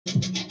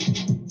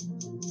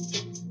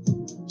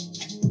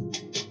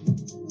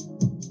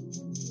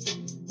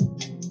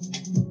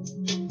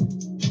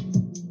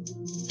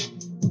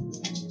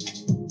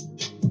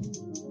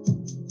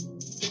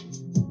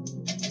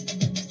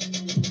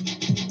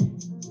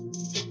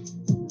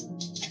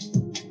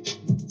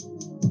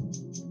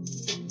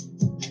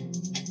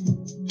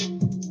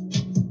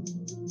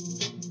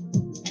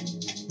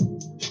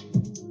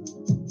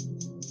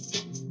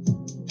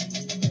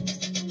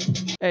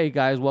Hey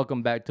guys,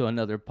 welcome back to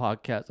another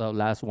podcast of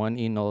Last One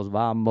y Nos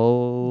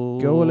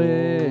Vamos.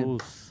 Ole.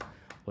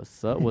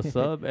 What's up? What's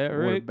up, We're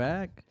Eric?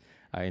 back.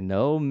 I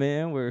know,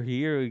 man. We're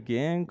here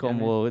again. Yeah,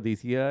 Como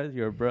decía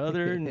your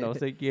brother, no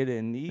se quiere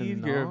ir.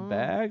 You're No.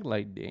 back.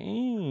 Like,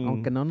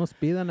 Aunque dang. no nos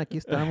pidan, aquí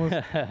estamos.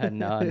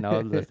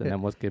 No, les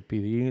tenemos que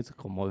pedir.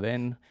 Como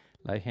ven,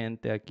 la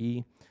gente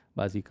aquí,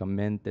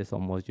 básicamente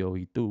somos yo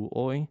y tú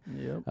hoy.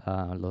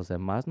 Yep. Los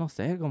demás, no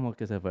sé, como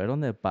que se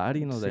fueron de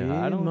party y nos Sí,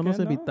 dejaron. no ¿qué nos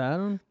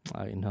invitaron.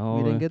 I We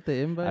know. didn't get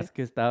the invite. Es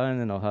que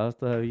estaban enojados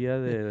todavía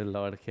de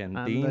la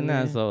Argentina.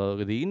 Ándale. So,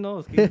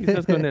 dinos, ¿qué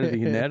hiciste con el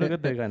dinero que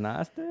te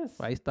ganaste?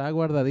 Ahí está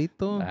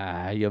guardadito.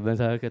 Yo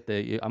pensaba que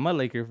te... I'm a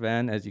Laker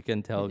fan, as you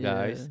can tell,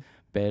 guys. Yeah.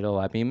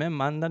 Pero a mí me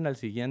mandan al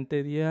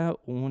siguiente día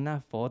una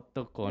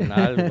foto con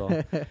algo.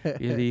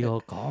 Y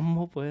digo,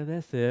 ¿cómo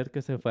puede ser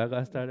que se fue a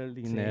gastar el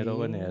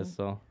dinero en Sí.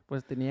 eso?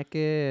 Pues tenía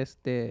que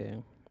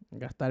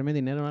gastarme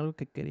dinero en algo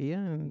que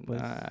quería.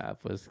 Pues,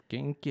 Pues,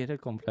 ¿quién quiere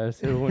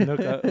comprarse una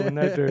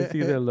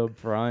jersey de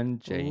LeBron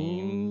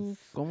James?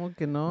 ¿Cómo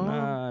que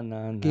no?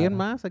 No. ¿Quién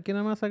más? ¿A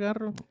quién más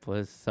agarro?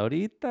 Pues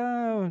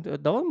ahorita, de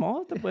todos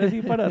modos, te puedes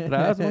ir para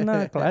atrás.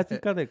 Una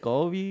clásica de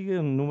Kobe,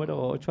 el número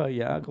 8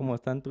 allá, como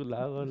está en tu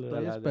lado.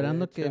 Estoy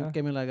esperando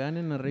que me la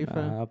ganen la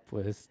rifa.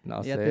 Pues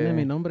no Ya sé. tiene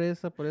mi nombre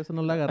esa, por eso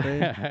no la agarré.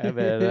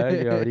 ¿Verdad?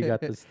 You already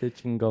got the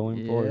stitching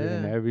going for it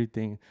and Yeah.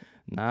 everything.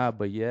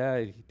 But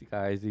yeah,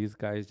 these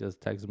guys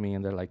just text me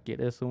and they're like,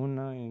 ¿quieres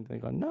una? And they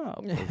go, no,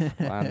 pues,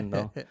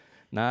 ¿cuándo?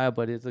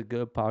 But it's a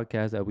good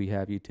podcast that we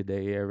have you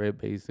today, Eric.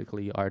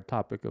 Basically, our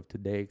topic of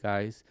today,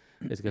 guys,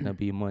 is going to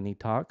be money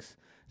talks.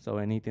 So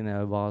anything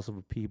that involves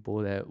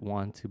people that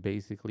want to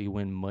basically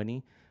win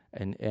money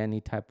in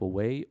any type of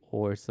way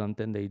or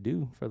something they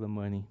do for the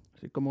money.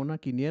 Así como una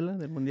quiniela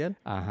del mundial.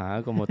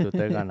 Ajá, como tú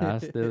te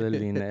ganaste del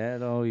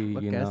dinero y, Lo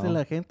you que hace know.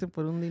 la gente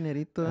por un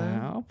dinerito.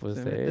 Pues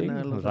Se meten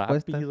a las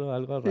apuestas. rápido,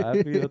 algo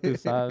rápido, tú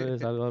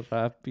sabes, algo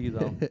rápido.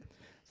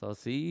 So,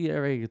 sí,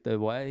 Eric, te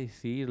voy a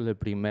decir lo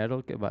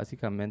primero que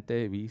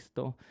básicamente he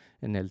visto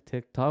en el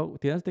TikTok.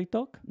 ¿Tienes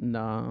TikTok?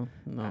 No,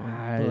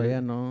 Ay.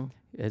 todavía no.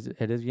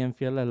 Eres bien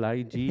fiel al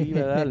IG,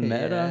 ¿verdad? Al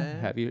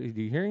Meta. Yeah.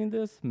 You hearing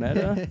this?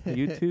 Meta,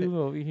 YouTube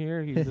over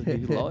here.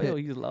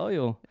 He's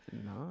loyal.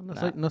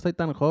 No soy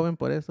tan joven,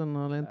 por eso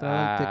no le he entrado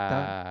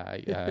al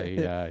TikTok.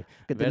 Ay.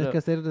 Que tienes Pero- que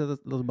hacer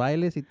los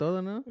bailes y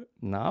todo, ¿no?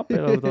 No,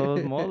 pero de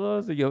todos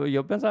modos,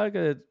 yo pensaba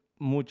que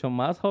mucho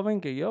más joven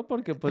que yo,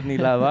 porque pues ni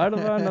la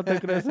barba, no te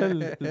crece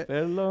el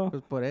pelo.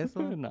 Pues por eso.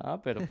 No,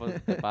 pero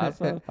pues te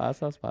pasas.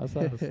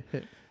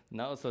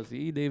 No, so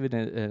sí, David,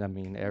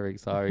 Eric,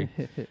 sorry.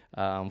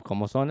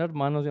 Como son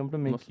hermanos, siempre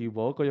me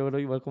equivoco, yo creo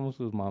igual como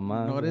sus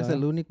mamás. No eres ¿verdad?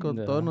 el único,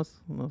 Ya. todos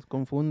nos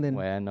confunden.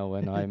 Bueno,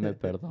 ahí me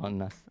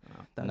perdonas.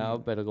 Está No,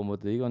 bien. pero como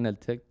te digo, en el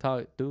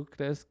TikTok, ¿tú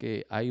crees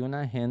que hay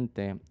una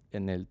gente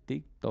en el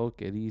TikTok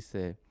que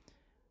dice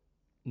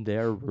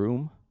their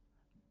room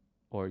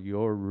or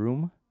your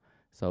room?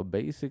 So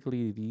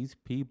basically, these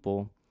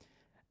people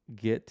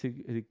get to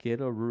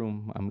get a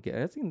room. I'm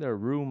guessing their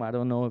room. I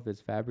don't know if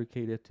it's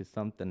fabricated to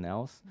something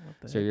else. What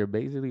the So heck? you're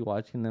basically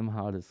watching them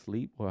how to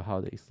sleep or how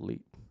they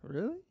sleep.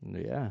 Really?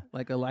 Yeah.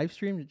 Like a live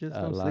stream, you're just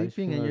A them live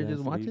sleeping and stream you're of them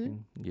just watching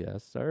it? sleeping.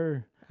 Yes,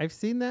 sir. I've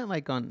seen that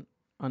like on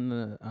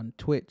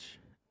Twitch.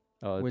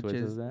 Oh, Which Twitch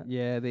is is that?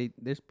 yeah,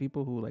 there's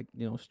people who like,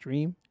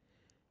 stream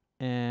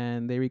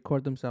and they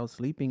record themselves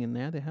sleeping, and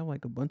now they have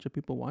like a bunch of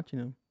people watching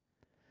them.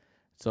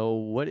 So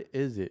what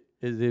is it?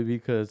 Is it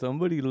because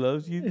somebody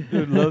loves you,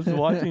 or loves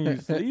watching you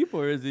sleep,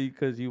 or is it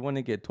because you want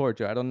to get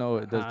tortured? I don't know.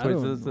 Does I Twitch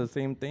don't is know. the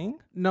same thing?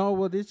 No,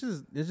 well, this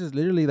is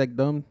literally like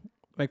them,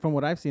 like from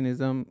what I've seen is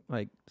them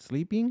like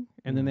sleeping,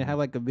 and then they Mhm. have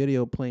like a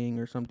video playing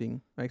or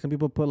something. Like some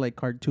people put like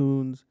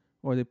cartoons,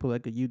 or they put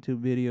like a YouTube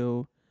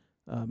video,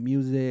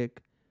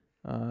 music,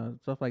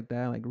 stuff like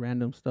that, like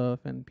random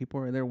stuff, and people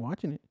are there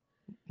watching it.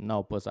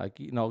 No, pues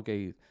aquí, no,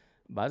 okay.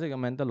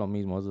 Básicamente lo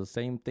mismo. It's the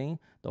same thing.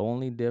 The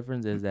only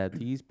difference is that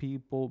these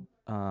people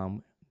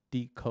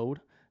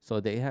decode. So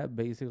they have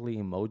basically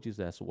emojis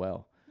as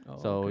well. Oh,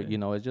 So, okay. you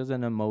know, it's just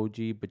an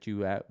emoji, but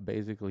you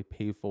basically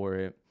pay for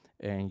it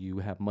and you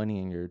have money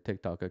in your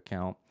TikTok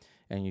account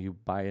and you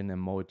buy an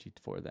emoji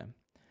for them.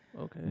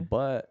 Okay.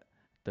 But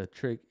the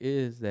trick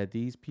is that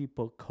these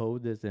people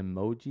code this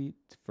emoji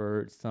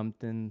for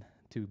something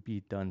to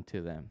be done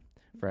to them.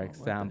 For Oh, what the heck?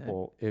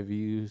 example, if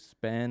you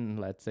spend,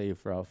 let's say,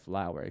 for a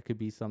flower, it could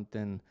be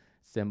something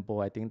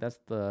simple. I think that's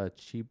the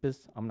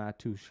cheapest. I'm not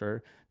too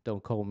sure.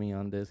 Don't quote me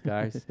on this,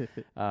 guys.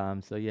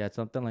 So yeah,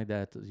 something like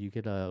that. You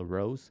get a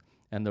rose,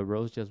 and the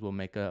rose just will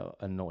make a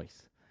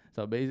noise.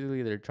 So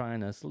basically, they're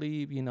trying to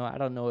sleep. You know, I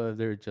don't know if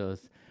they're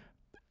just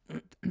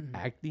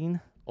acting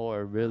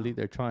or really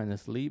they're trying to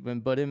sleep.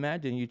 But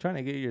imagine you trying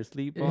to get your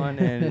sleep on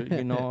and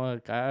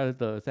acá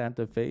the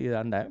Santa Fe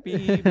on that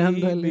beep, beep,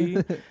 Ándale.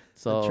 beep.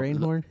 The train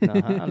horn.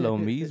 Lo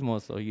mismo.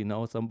 So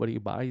somebody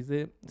buys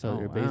it. So Oh,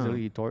 they're wow.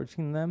 basically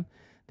torching them.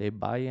 They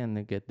buy it and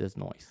they get this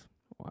noise.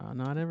 Wow,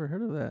 no, I never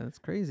heard of that. That's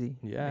crazy.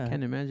 Yeah. I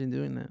can't imagine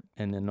doing that.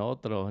 And then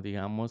otro,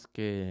 digamos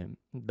que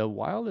the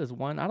wildest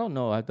one, I don't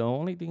know. The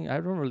only thing, I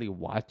don't really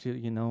watch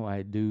it,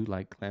 I do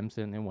like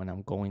Clemson and when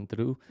I'm going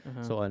through.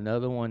 Uh-huh. So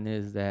another one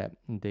is that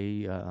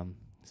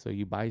so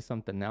you buy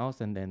something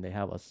else and then they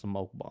have a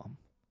smoke bomb.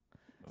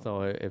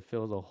 So it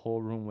fills a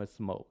whole room with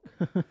smoke.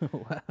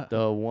 Wow.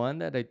 The one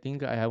that I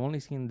think I have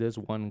only seen this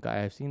one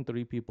guy. I've seen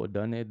 3 people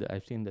done it.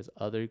 I've seen this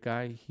other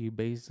guy. He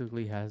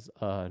basically has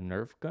a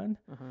Nerf gun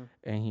Uh-huh.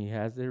 and he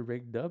has it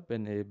rigged up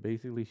and it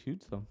basically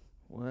shoots them.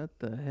 What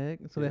the heck?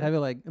 So Yeah. they have it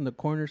like in the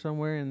corner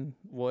somewhere, and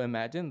Well,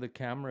 imagine the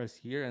camera's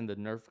here and the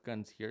Nerf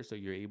gun's here, so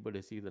you're able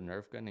to see the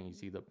Nerf gun and you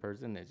see the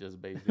person. It's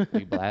just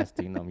basically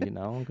blasting them,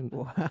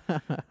 wow.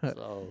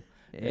 So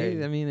Hey,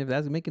 hey. I mean, if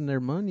that's making their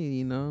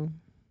money,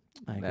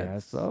 I guess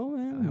That's- so,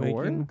 man. that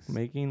works.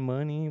 Making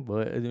money.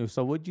 But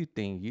so, what do you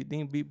think? You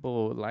think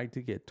people like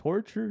to get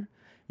tortured?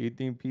 You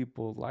think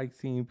people like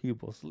seeing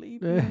people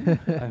sleeping?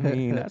 I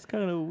mean, that's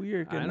kind of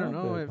weird. I don't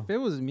know. Pero- If it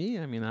was me,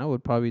 I mean, I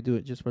would probably do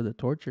it just for the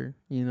torture,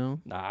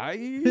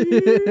 Ay,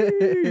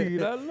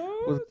 míralo.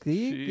 Pues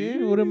sí,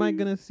 ¿qué? What am I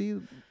gonna see?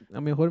 A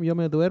lo mejor yo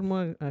me duermo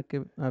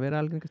a ver a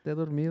alguien que esté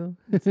dormido.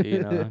 Sí,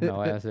 no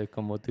vaya a ser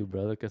como tu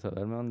brother que se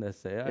duerme donde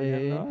sea,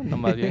 ¿no?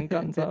 Nomás bien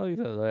cansado y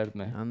se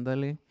duerme.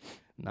 Ándale.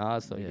 No,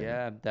 so Yeah.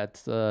 yeah,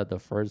 that's the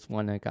first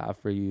one I got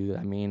for you.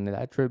 I mean,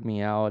 that tripped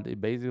me out.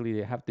 Basically,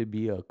 they have to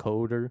be a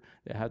coder.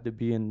 They have to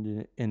be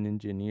an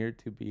engineer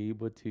to be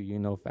able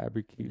to,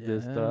 fabricate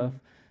this Yeah. stuff.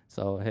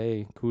 So,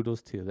 hey,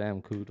 kudos to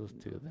them. Kudos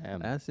to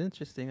them. That's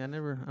interesting. I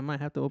might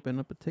have to open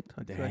up a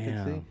TikTok so I can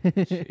Damn. see.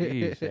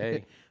 Jeez,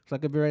 hey. So I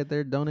could be right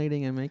there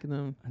donating and making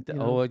them. I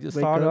just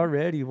wake started up.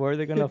 already. Where are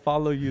they going to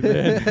follow you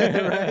then?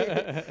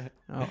 Right.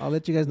 I'll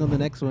let you guys know the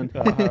next one.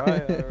 All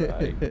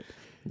right.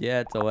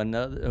 Yeah, so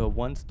another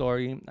one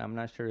story. I'm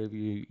not sure if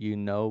you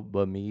know,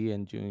 but me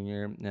and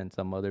Junior and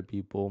some other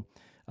people,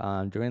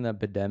 during the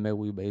pandemic,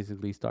 we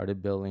basically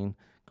started building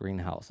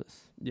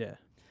greenhouses. Yeah.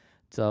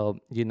 So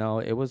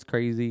it was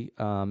crazy.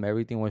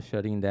 Everything was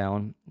shutting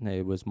down.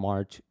 It was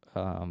March.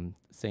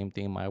 Same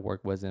thing. My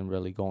work wasn't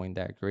really going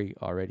that great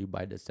already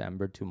by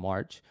December to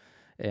March,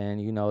 and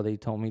they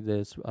told me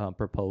this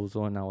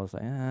proposal, and I was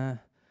like,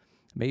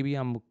 maybe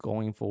I'm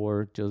going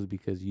for just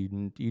because you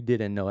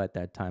didn't know at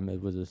that time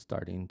it was a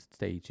starting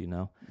stage,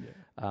 Yeah.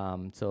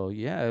 So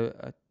yeah,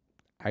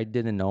 I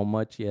didn't know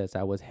much. Yes,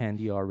 I was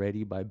handy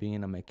already by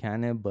being a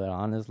mechanic, but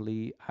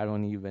honestly, I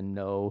don't even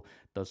know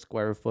the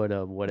square foot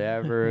of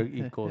whatever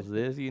equals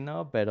this,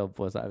 pero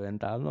pues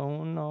aventando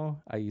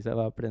uno, ahí se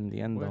va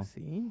aprendiendo. Pues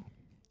sí.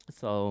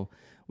 So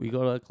we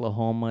go to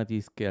Oklahoma,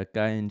 these que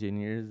acá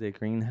engineers de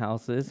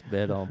greenhouses,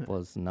 pero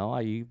pues no,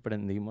 ahí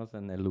prendimos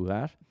en el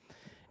lugar.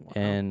 Wow.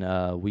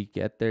 And we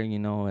get there,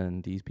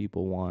 and these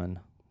people want,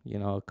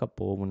 a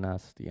couple,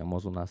 unas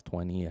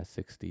 20 or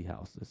 60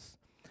 houses.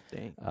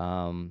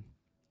 Dang.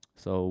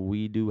 So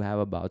we do have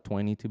about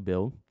 20 to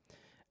build,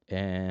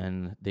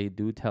 and they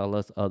do tell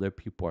us other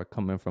people are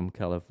coming from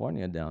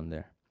California down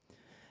there.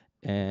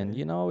 And,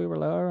 Okay. we were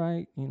like, all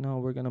right,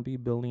 we're going to be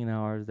building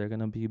ours. They're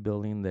going to be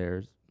building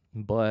theirs.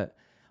 But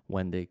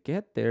when they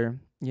get there,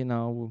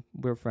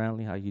 we're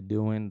friendly. How you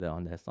doing? De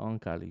donde son,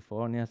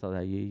 California. So de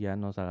allí ya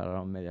nos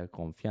agarraron media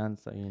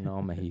confianza,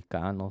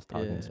 mexicanos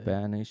talking Yeah.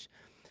 Spanish.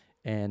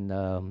 And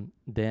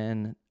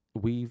then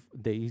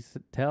they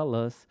tell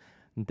us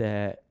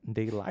that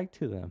they lied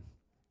to them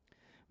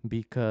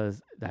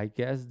because I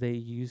guess they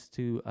used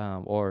to,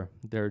 or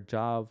their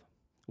job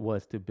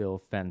was to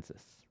build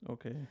fences.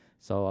 Okay.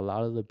 So a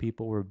lot of the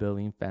people were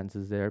building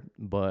fences there,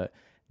 but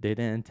they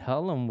didn't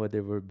tell them what they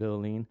were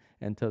building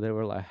until they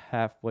were like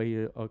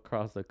halfway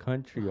across the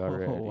country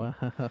already. Oh,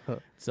 wow.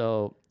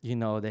 So,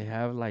 they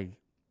have like,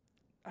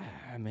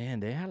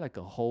 they had like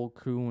a whole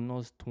crew,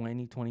 unos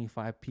 20,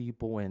 25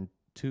 people and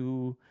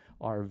 2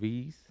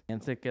 RVs.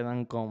 And se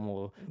quedan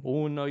como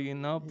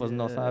uno, pues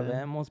no Yeah.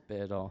 sabemos,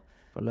 pero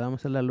Pues le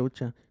vamos a la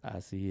lucha.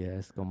 así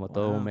es, como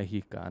todo Wow.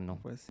 mexicano.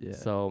 Pues yeah.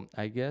 So,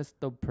 I guess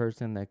the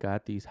person that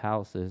got these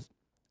houses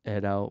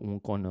era un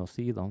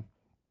conocido.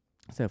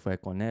 Se fue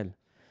con él.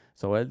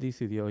 So, él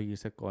decidió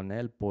irse con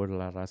él por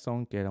la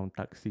razón que era un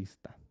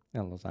taxista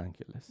en Los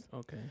Ángeles.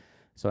 Okay.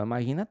 So,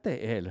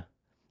 imagínate él,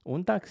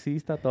 un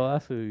taxista toda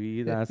su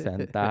vida,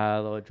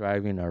 sentado,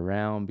 driving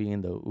around,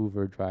 being the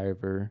Uber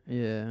driver,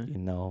 Yeah.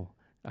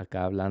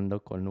 acá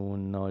hablando con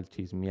uno,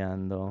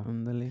 chismeando.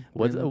 Ándale.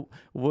 What's, Bueno,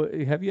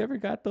 have you ever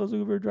got those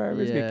Uber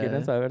drivers que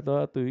quieren Yeah. saber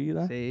toda tu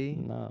vida? sí.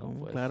 No, Oh,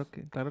 pues.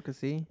 claro que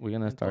sí. We're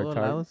gonna En start todos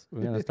lados.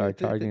 we're gonna start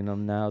charging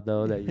them now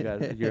though that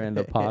you're in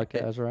the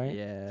podcast, right?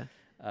 Yeah.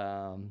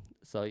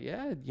 So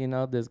yeah,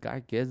 this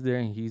guy gets there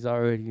and he's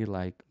already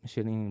like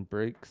shitting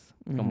bricks.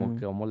 Como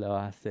que cómo le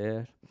va a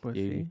hacer. Pues Y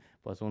sí.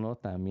 pues uno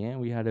también,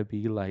 we had to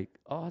be like,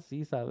 oh,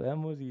 sí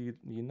sabemos,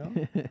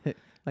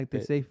 Like they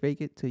Pe- say,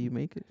 fake it till you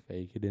make it.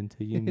 fake it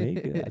until you make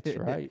it. That's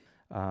right.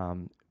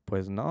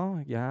 Pues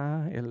no,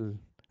 ya el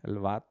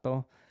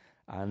vato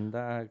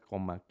anda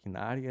con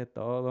maquinaria y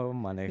todo,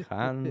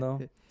 manejando.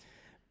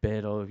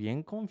 Pero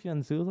bien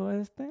confianzudo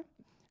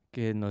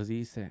que nos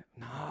dice,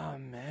 no,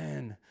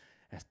 man,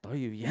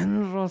 estoy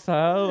bien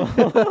rosado.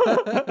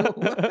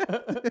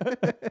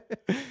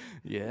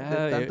 De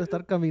Yeah. tanto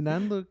estar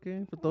caminando,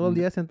 ¿qué? Todo el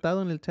día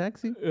sentado en el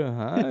taxi.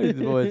 It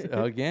was,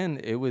 again,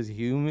 it was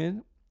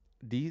humid.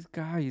 These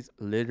guys,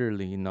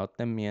 literally, no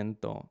te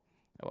miento.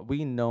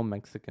 We know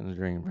Mexicans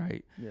drink,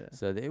 right? Yeah.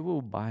 So they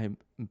will buy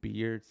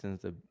beer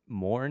since the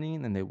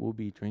morning and they will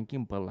be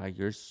drinking, but like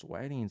you're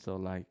sweating. So,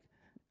 like,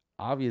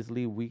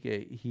 obviously, we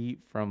get heat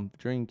from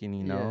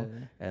drinking,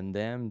 and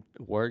them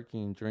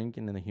working,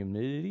 drinking in the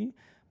humidity.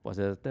 Pues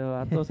este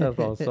vato se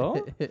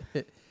rozó.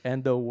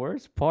 And the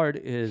worst part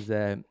is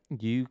that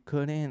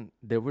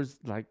there was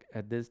like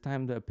at this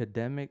time, the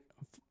epidemic,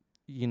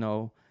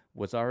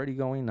 was already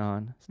going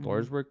on.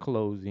 Stores were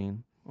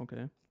closing.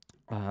 Okay.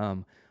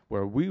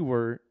 Where we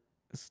were,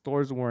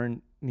 stores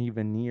weren't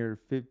even near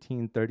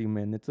 15, 30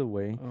 minutes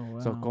away. Oh, wow.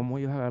 So, ¿cómo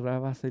iba a agarrar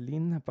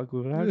vaselina para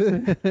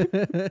curarse?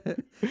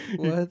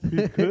 What?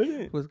 He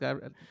couldn't. Pues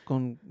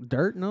con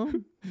dirt, no?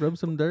 Rub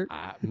some dirt.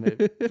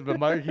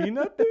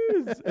 Imagínate,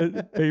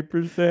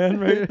 paper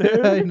sand right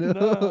there. I know.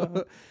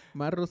 No.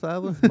 Más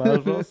rosado.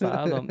 Más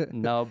rosado.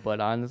 No,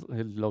 but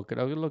honestly,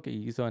 creo que lo que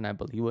hizo, and I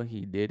believe what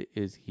he did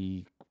is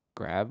he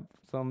grabbed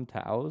some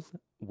towels,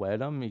 wet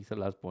them, y se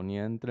las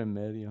ponía entre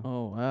medio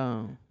Oh,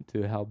 wow.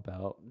 to help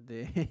out.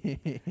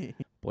 Dang.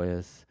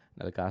 Pues,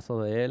 en el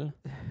caso de él,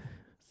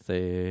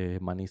 se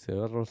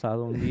amaneció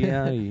rosado un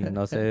día y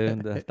no sé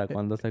hasta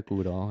cuándo se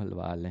curó el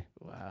vale.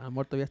 Wow,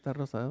 amor, todavía está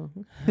rosado.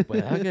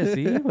 Puede que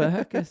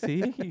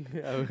sí.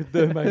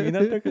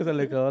 Imagínate que se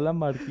le quedó la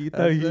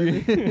marquita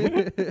ahí.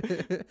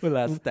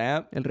 La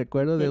stamp. El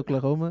recuerdo de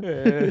Oklahoma.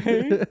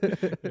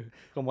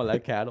 Como la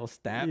cattle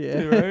stamp.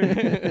 Yeah.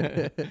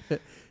 Right?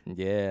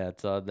 Yeah,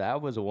 so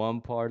that was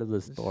one part of the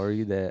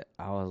story that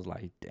I was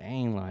like,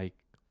 dang, like,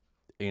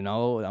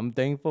 I'm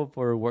thankful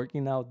for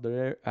working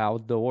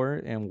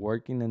outdoor and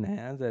working in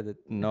hands that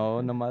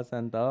no más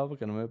sentado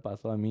porque no me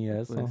pasó a mí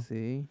eso. Pues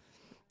sí.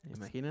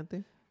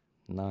 Imagínate.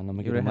 No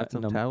me You quiero had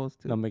some towels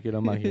too. no me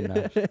quiero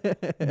imaginar.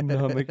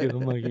 No me quiero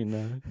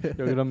imaginar.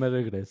 Yo creo me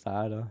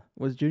regresara.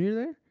 Was Junior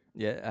there?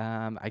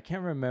 Yeah, I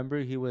can't remember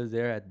he was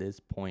there at this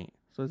point.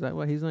 So is that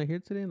why he's not here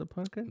today in the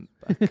podcast?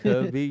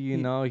 Could be,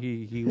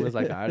 he was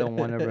like, I don't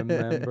want to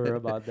remember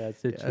about that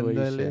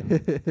situation.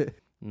 Ándale.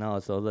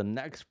 No, so the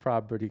next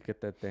property que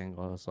te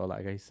tengo. So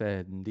like I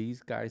said,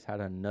 these guys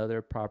had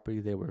another property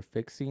they were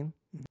fixing.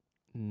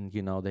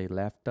 They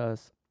left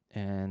us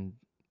and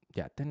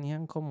ya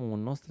tenían como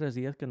unos 3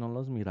 días que no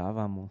los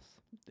mirábamos.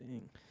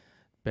 Dang.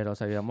 Pero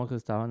sabíamos que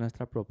estaba en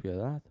nuestra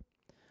propiedad.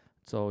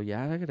 So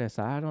ya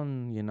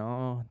regresaron,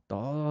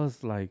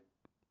 todos like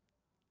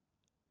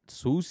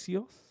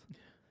sucios.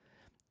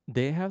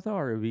 They have the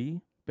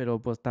RV. Pero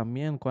pues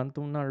también, ¿cuánto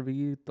un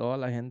RV? Toda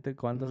la gente,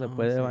 ¿cuánto se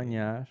puede sí.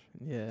 bañar?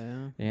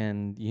 Yeah.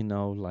 And,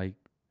 like,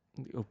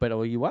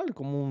 pero igual,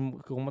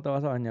 ¿cómo te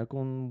vas a bañar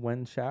con un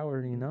buen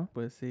shower,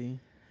 Pues sí.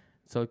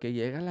 So que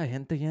llega la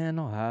gente bien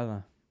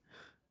enojada.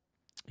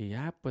 Y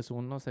ya, pues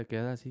uno se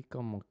queda así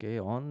como, ¿qué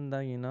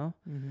onda,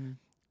 Mm-hmm.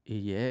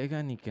 Y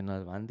llegan y que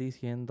nos van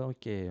diciendo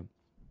que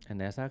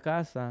en esa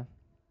casa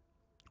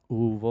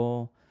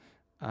hubo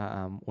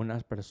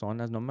unas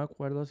personas, no me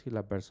acuerdo si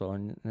la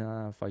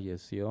persona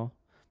falleció,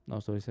 no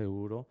estoy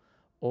seguro,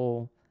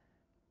 o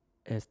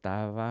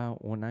estaba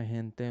una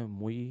gente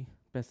muy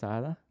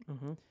pesada,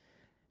 Uh-huh.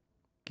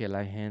 que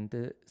la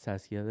gente se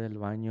hacía del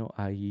baño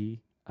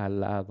ahí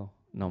al lado,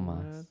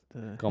 nomás.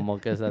 Como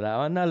que se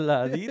daban al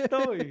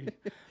ladito y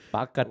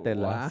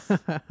pácatelas.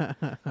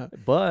 Wow.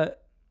 But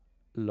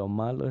lo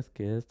malo es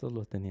que estos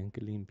los tenían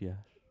que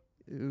limpiar.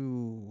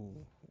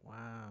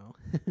 Wow.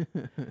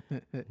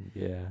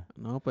 Yeah.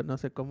 No, pues no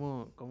sé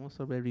cómo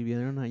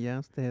sobrevivieron allá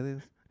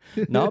ustedes.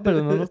 No,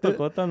 pero no nos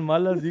tocó tan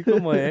mal así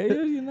como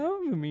ellos,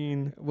 I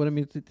mean.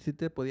 Bueno, si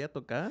te podía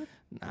tocar.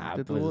 Nah,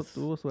 Te pues,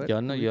 tuvo suerte.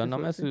 yo no tuviste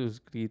me suerte.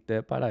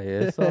 suscrité para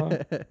eso.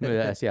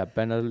 Si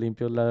apenas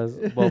limpio las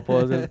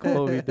popos del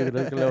COVID, ¿tú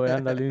crees que le voy a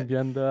andar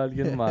limpiando a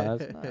alguien más?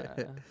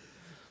 Nah.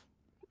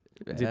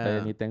 Si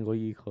todavía ni tengo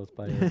hijos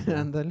para eso.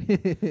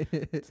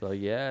 Ándale. So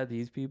yeah,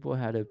 these people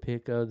had to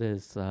pick up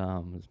this.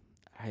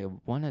 I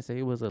want to say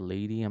it was a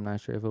lady. I'm not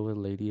sure if it was a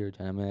lady or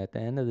gentleman. At the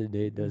end of the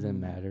day, it doesn't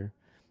matter.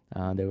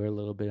 They were a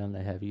little bit on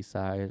the heavy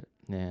side,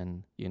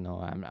 and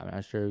I'm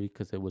not sure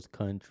because it was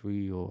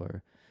country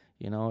or,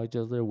 it's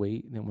just their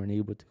weight and weren't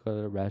able to go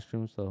to the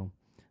restroom, so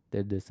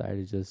they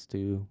decided just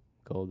to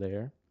go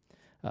there.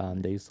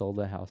 They sold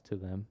the house to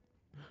them.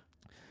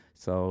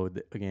 So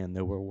again,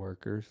 they were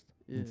workers,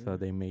 and so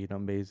they made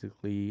them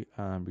basically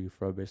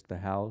refurbish the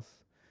house.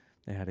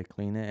 They had to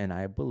clean it, and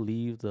I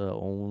believe the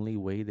only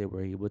way they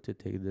were able to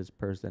take this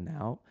person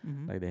out,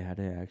 Mm-hmm. like they had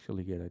to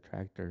actually get a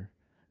tractor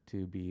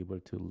to be able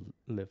to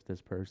lift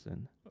this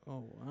person.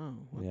 Oh wow!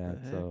 What Yeah, the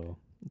heck?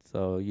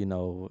 so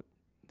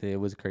it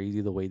was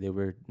crazy the way they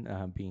were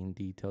being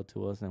detailed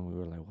to us, and we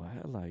were like,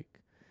 what? Like,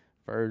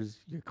 first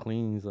you're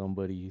cleaning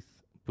somebody's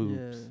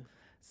poops. Yeah.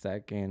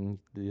 Second,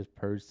 this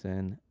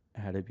person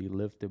had to be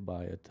lifted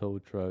by a tow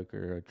truck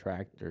or a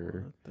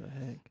tractor, What the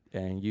heck?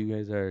 and you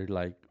guys are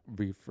like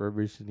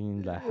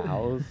refurbishing the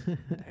house.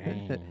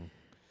 Dang.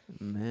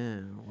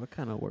 Man, what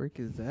kind of work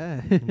is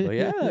that? But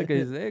yeah, like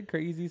I said,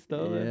 crazy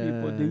stuff that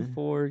people do Yeah.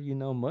 for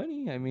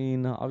money. I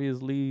mean,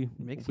 obviously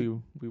Makes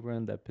we were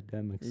in that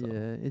pandemic, so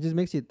Yeah, it just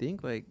makes you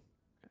think like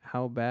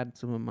how bad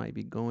someone might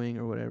be going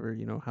or whatever.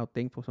 How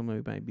thankful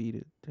someone might be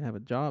to have a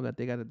job that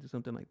they got to do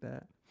something like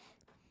that.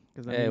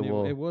 Because I Hey, mean,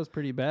 well- it was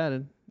pretty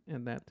bad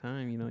in that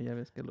time. Ya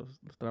ves que los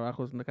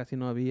trabajos casi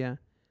no había,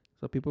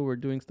 so people were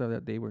doing stuff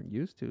that they weren't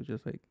used to.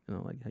 Just like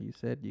like how you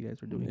said, you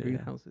guys were doing Yeah.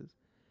 greenhouses.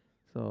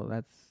 So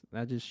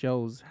that just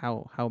shows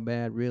how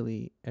bad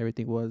really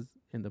everything was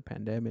in the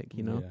pandemic.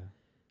 Yeah.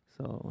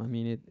 So I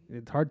mean,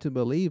 it's hard to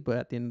believe, but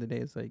at the end of the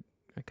day, it's like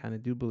I kind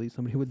of do believe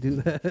somebody would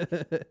do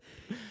that.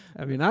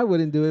 I mean, I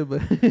wouldn't do it,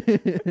 but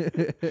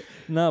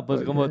No,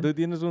 pues como Okay. tú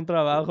tienes un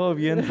trabajo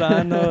bien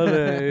sano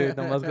de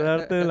nomás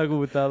quedarte en la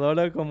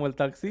computadora como el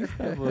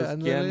taxista, pues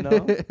quién no,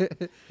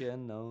 Ándale.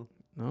 quién no.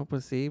 No,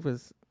 pues sí,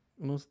 pues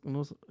unos,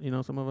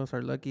 some of us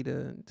are lucky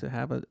to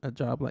have a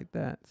job like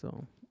that,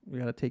 so we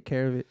gotta take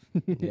care of it.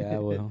 Yeah,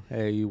 well,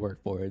 hey, you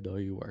work for it though.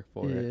 You work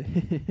for it.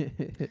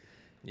 Yeah.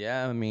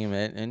 Yeah, I mean,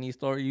 man, any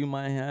story you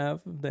might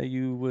have that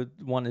you would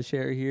want to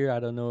share here?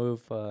 I don't know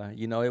if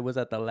it was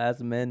at the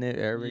last minute.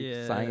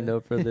 Eric signed Yeah.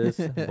 up for this,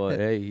 but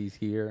hey, he's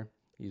here.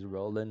 He's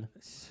rolling.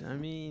 I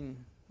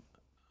mean,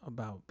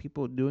 about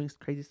people doing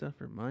crazy stuff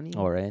for money.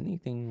 Or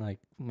anything, like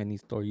any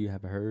story you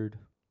have heard.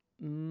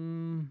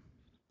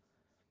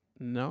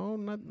 No,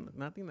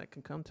 nothing that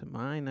can come to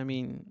mind. I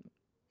mean,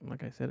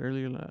 like I said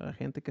earlier, la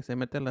gente que se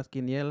mete a las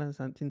quinielas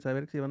sin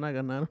saber si van a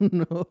ganar o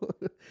no.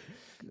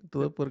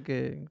 Todo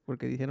porque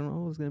dijeron,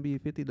 oh, it's going to be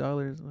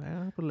 $50.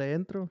 Ah, pues le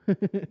entro.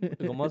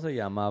 ¿Cómo se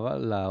llamaba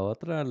la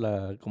otra?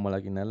 Como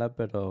la quinela,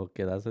 pero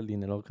que das el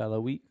dinero cada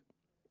week.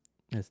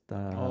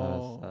 Estás...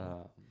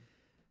 Oh.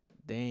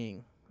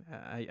 Dang.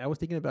 I was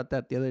thinking about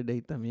that the other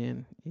day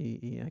también.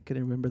 Y I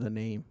couldn't remember the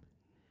name.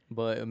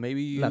 but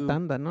maybe you... La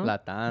tanda, ¿no? La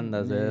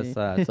tanda, Yeah.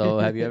 esa. So,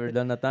 have you ever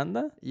done a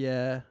tanda?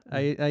 Yeah,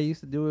 I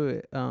used to do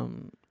it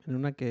en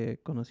una que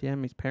conocía a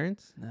mis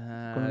parents con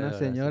una ahora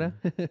señora.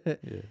 sí.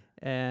 Yeah.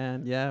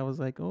 And yeah, I was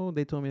like, oh,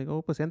 they told me,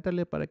 oh, pues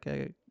éntrale para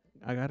que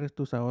agarres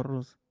tus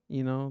ahorros,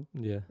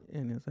 Yeah.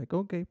 And it's like,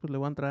 okay, pues le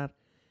voy a entrar.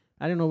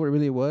 I didn't know what it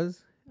really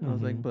was. I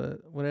was like, Mhm.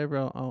 but whatever,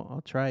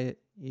 I'll try it.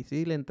 Y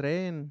sí, le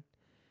entré, and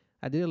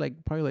I did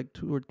it probably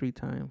 2 or 3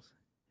 times.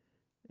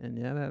 And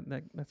yeah,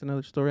 that's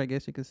another story, I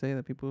guess you could say,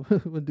 that people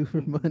would do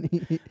for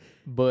money.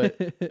 But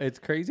it's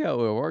crazy how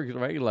it works,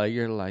 right? Like,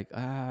 you're like,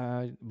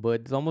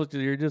 but it's almost,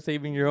 you're just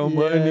saving your own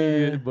money.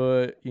 Yeah.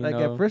 But, Like,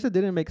 at first it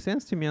didn't make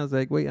sense to me. I was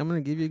like, wait, I'm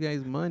going to give you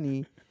guys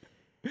money.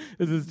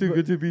 is this too but-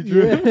 good to be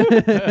true?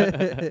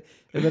 Yeah.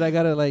 And then I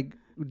got to,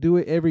 do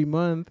it every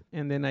month.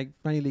 And then I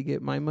finally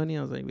get my money.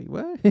 I was like, wait,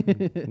 what?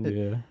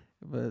 Yeah.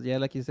 But yeah,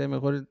 like you said,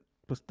 mejor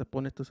pues te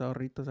pones tus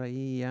ahorritos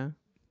ahí y ya.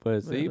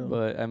 Pues sí, Pero-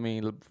 but I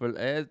mean,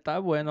 está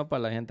bueno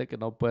para la gente que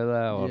no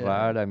pueda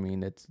ahorrar. I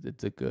mean, it's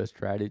a good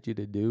strategy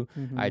to do.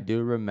 I Mhm.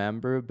 do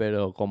remember,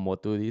 pero como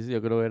tú dices, yo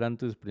creo eran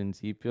tus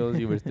principios.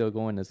 You were still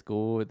going to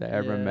school. That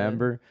I Yeah.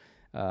 remember.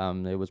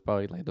 It was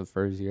probably like the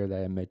first year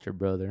that I met your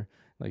brother.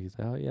 Like, he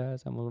said, oh yeah,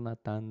 hacemos una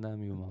tanda,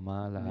 mi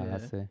mamá la Yeah.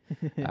 hace.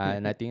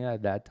 And I think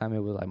at that time it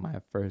was like my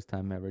first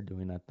time ever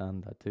doing a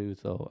tanda too.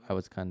 So I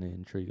was kind of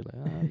intrigued,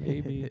 like,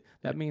 maybe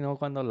let me know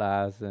cuando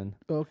la hacen.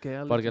 Okay,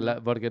 I'll let you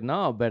know. Porque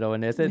no, pero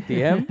en ese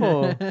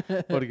tiempo,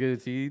 porque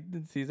sí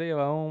se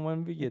llevaba un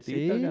buen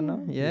billetito, Sí,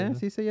 ¿no? yeah,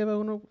 sí se lleva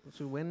uno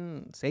su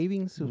buen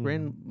savings, su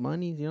buen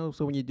money,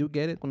 so when you do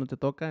get it, cuando te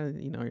toca,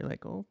 you're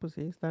like, oh, pues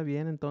sí, está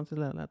bien, entonces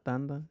la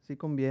tanda, sí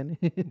conviene.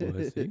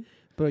 Pues sí.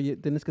 Pero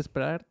tienes que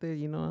esperarte,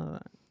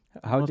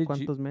 How unos did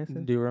cuantos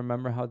meses. do you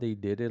remember how they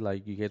did it?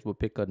 Like, you guys would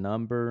pick a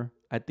number.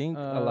 I think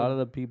a lot of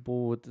the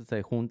people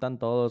se juntan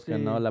todos, que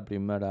no, Sí. la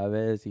primera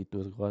vez, y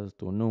tú escoges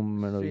tu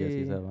número y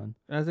así Sí. se van.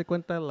 Haz de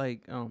cuenta,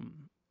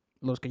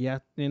 los que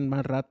ya tienen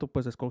más rato,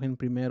 pues escogen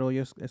primero,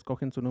 ellos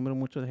escogen su número,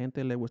 mucha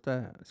gente le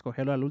gusta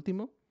escogerlo al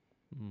último,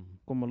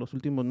 como los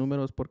últimos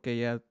números, porque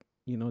ya,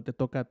 te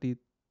toca a ti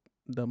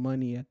the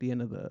money at the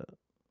end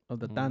of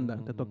the tanda,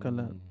 te toca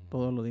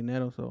todo lo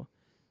dinero, so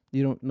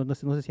no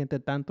se siente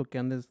tanto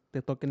que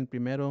te toquen el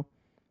primero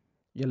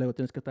y luego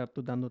tienes que estar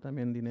tú dando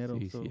también dinero.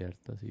 Sí, so-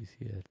 cierto, sí,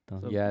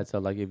 cierto. so- Yeah, so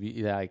like if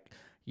you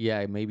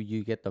yeah, maybe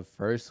you get the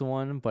first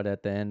one, but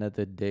at the end of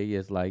the day,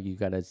 it's like you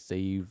gotta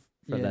save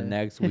for the Yeah.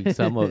 next week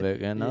some of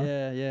it, you know?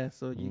 Yeah,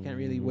 so you can't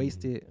really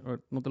waste it,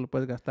 or no te lo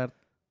puedes gastar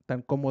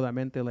tan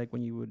cómodamente like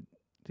when you would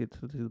si te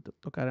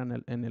tocara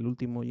en el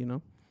último,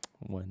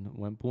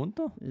 Buen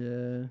punto.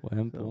 Yeah.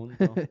 Buen so-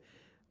 punto.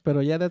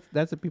 Pero ya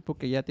that's the people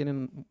que ya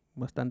tienen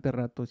bastante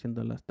rato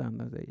haciendo las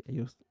tandas.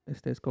 Ellos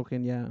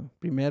escogen ya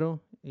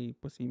primero y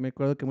pues sí, me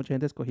acuerdo que mucha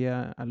gente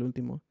escogía al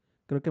último.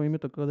 Creo que a mí me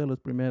tocó de los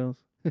primeros.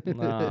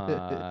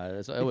 Nah,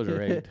 it was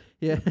rigged.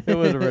 Yeah. It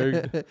was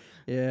rigged.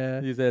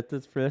 Yeah. You said,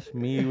 this fresh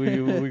meat,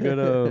 we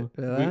gotta...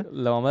 ¿Verdad?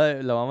 Lo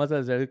vamos a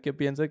hacer que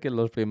piense que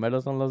los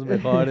primeros son los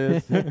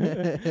mejores.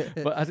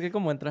 Pues, así que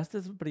como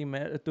entraste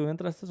primero, tú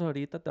entraste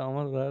ahorita, te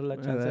vamos a dar la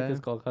chance que ¿Verdad?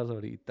 escojas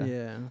ahorita.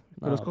 Yeah.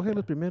 Pero No, escoge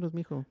los primeros,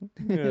 mijo.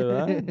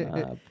 ¿verdad?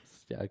 Nah,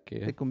 pues ya Te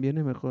que...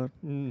 conviene mejor.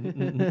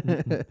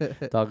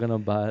 Talking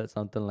about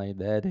something like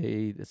that,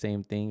 hey, the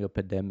same thing, a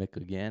pandemic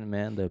again,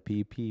 man, the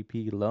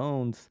PPP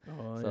loans.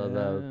 Oh, So yeah.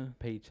 the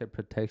Paycheck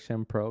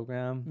Protection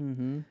Program,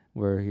 Mm-hmm.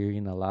 we're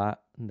hearing a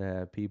lot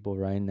that people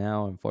right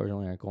now,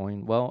 unfortunately, are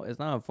going, well, it's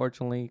not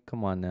unfortunately,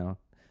 come on now.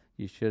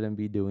 You shouldn't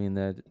be doing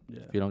that.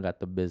 Yeah. If you don't got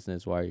the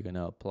business, why are you going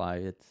to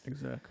apply?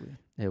 Exactly.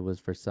 It was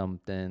for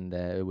something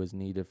that it was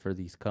needed for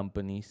these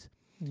companies.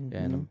 Mm-hmm.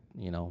 And,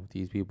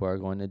 these people are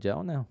going to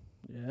jail now.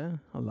 Yeah,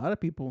 a lot of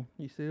people.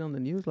 You see it on the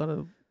news. A lot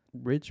of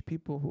rich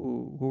people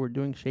who were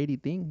doing shady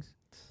things,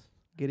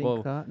 getting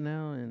Well, caught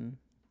now. And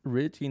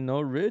Rich,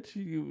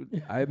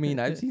 I mean,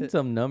 I've seen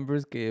some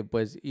numbers que,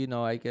 pues,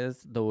 I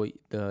guess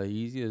the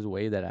easiest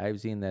way that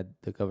I've seen that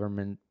the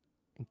government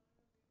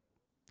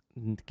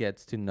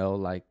gets to know,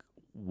 like,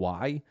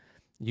 why,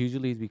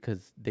 usually is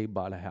because they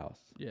bought a house.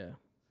 yeah,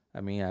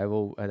 I mean,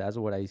 that's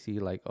what I see,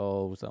 like,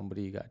 oh,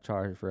 somebody got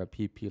charged for a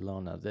PP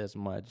loan of this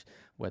much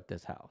with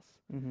this house.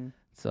 mm-hmm.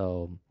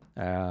 So,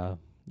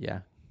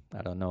 yeah,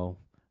 I don't know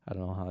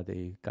how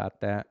they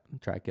got that.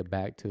 Track it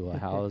back to a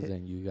house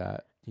and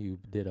you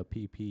did a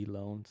PP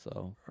loan.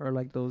 So, Or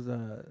like those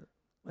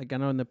like I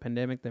know in the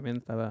pandemic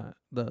también estaba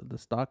the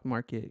stock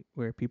market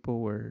where people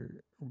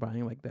were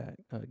buying like that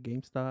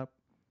GameStop.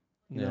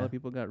 You know,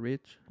 people got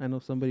rich. I know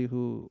somebody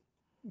who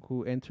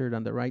entered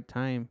on the right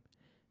time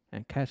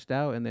and cashed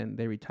out, and then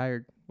they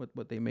retired with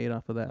what they made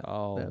off of that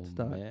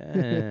stock.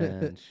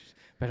 Man.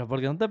 Pero ¿por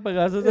qué no te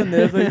pegaste en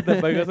eso y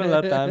te pegas en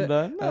la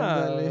tanda?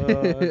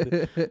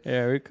 No.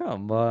 Eric,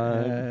 come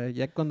on.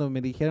 Ya cuando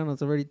me dijeron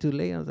it's already too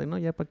late, I was like, no,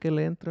 ya para qué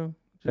le entro.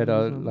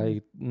 Pero,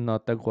 like, ¿no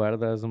te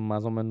acuerdas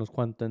más o menos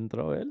cuánto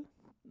entró él?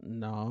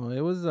 No,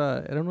 it was,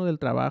 era uno del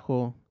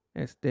trabajo.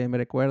 Me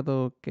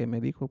recuerdo que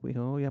me dijo, pues,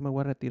 oh, ya me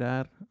voy a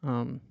retirar.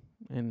 And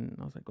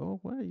I was like, oh,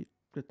 what?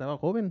 Estaba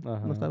joven,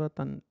 Ajá. no estaba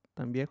tan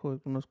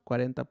viejo, unos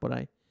 40 por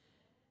ahí.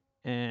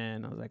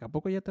 And I was like, ¿a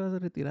poco ya te vas a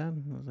retirar?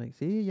 I was like,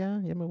 sí, ya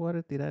me voy a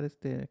retirar.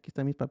 Aquí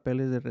están mis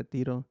papeles de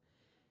retiro.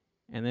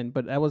 And then,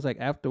 but I was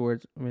like,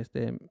 afterwards, me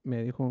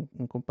dijo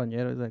un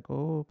compañero, it's like,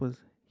 oh, pues,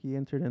 he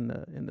entered in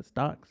the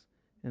stocks,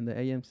 in the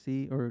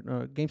AMC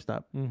or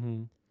GameStop.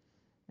 Mm-hmm.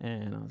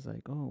 And I was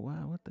like, oh,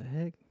 wow, what the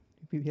heck?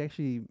 He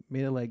actually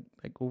made it like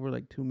over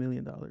like $2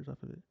 million off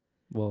of it.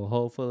 Well,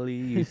 hopefully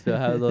you still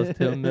have those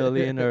 10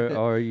 million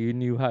or you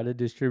knew how to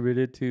distribute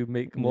it to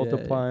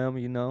multiply them,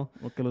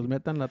 O que los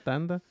metan la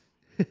tanda.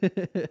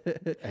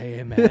 Hey,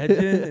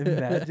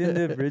 imagine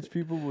if rich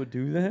people would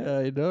do that.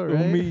 I know,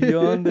 right? Un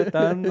millón de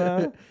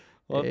tanda,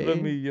 otro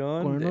Hey,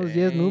 millón. Con unos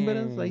 10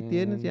 números, ahí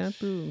tienes ya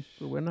tu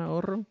buen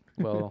ahorro.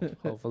 Well,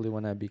 hopefully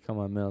when I become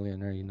a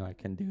millionaire, I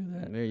can do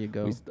that. There you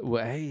go.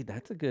 Hey,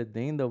 that's a good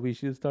thing, though. We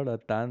should start a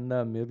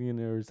tanda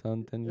millionaire or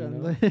something,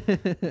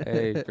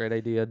 Hey, great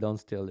idea. Don't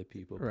steal it,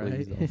 people.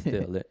 Please don't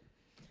steal it.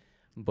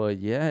 But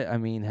yeah, I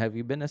mean, have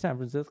you been to San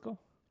Francisco?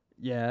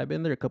 Yeah, I've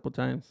been there a couple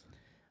times.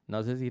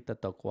 No sé si te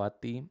tocó a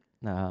ti.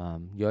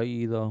 Yo he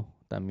ido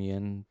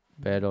también,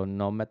 pero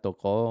no me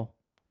tocó.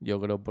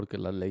 Yo creo porque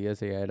las leyes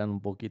ya eran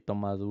un poquito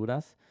más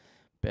duras.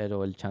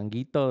 Pero el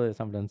changuito de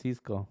San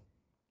Francisco.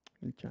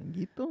 ¿El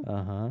changuito?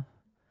 Ajá.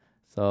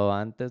 So,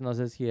 antes no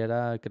sé si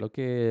era, creo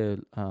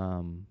que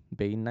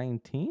Bay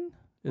 19.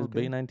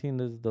 Bay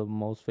 19 is the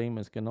most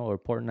famous, or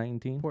Port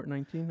 19. Port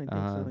 19, I think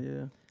so,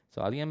 yeah.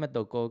 So, alguien me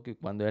tocó que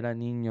cuando era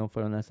niño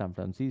fueron a San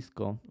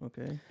Francisco.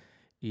 Okay.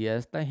 Y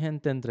esta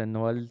gente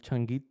entrenó al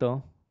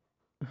changuito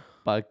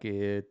para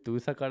que tú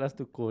sacaras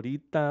tu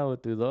corita o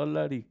tu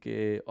dólar y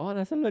que,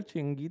 dáselo al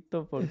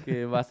changuito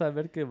porque vas a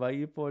ver que va a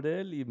ir por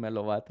él y me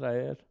lo va a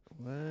traer.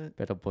 What?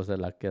 Pero pues se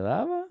la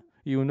quedaba.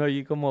 Y uno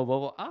allí como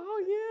bobo,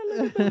 yeah,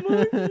 look at the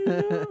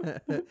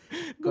monkey.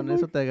 Con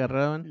eso te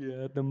agarraban.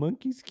 Yeah, the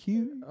monkey's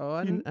cute. Oh,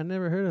 I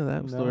never heard of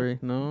that story.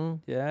 No.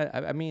 Yeah,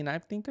 I mean, I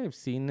think I've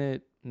seen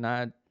it,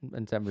 not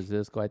in San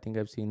Francisco. I think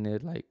I've seen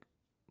it, like,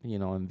 in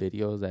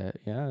videos that,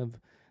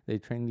 they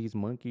train these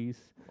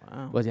monkeys.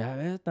 Wow. Pues ya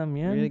ves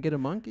también. You didn't get a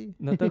monkey?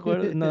 ¿No te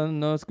acuerdas?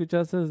 no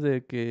escuchaste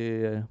de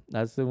que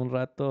hace un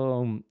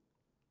rato,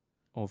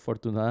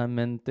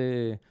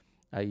 afortunadamente,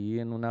 ahí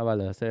en una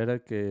balacera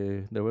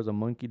que there was a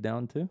monkey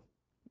down too?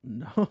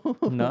 No.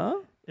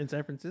 ¿No? ¿En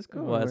San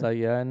Francisco? Pues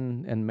allá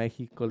en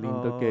México,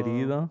 lindo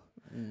querido.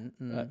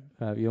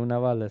 Había una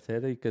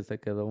balacera y que se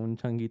quedó un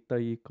changuito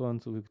ahí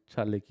con su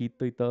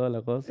chalequito y toda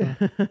la cosa.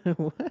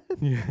 What?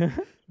 Yeah.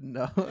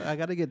 No, I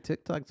gotta get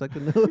TikTok so I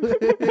can know.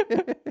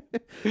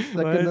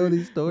 Like know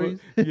these stories.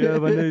 Yeah,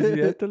 van a decir,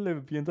 esto le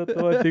piensa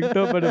todo a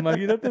TikTok, pero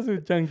imagínate su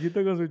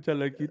changuito con su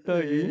chalequito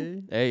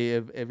ahí.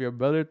 Hey, if your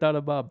brother thought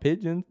about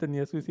pigeons,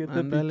 tenía sus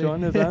 7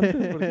 pichones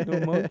antes, porque era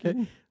un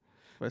monkey.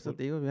 Por eso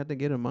te digo, we had to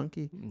get a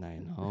monkey. I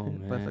know,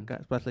 man.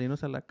 Para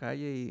salirnos a la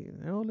calle y,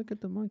 oh, look at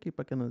the monkey,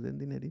 para que nos den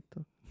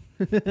dinerito.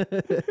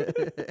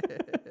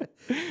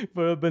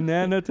 For a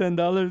banana,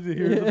 $10,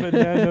 here's a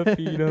banana,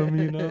 feed them,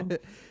 you know?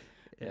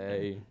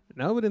 Hey.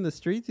 No, but in the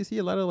streets, you see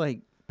a lot of,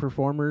 like,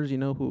 performers, you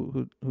know,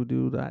 who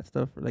do that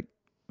stuff. Like,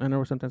 I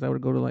know sometimes I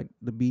would go to, like,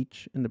 the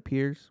beach and the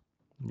piers.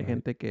 Right.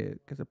 Gente que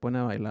se pone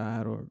a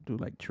bailar or do,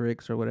 like,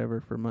 tricks or whatever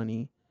for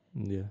money.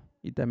 Yeah.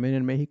 Y también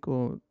en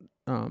México,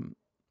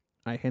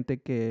 hay gente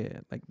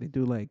que, like, they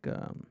do, like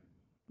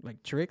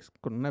tricks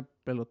con una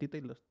pelotita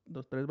y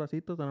los 3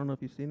 vasitos. I don't know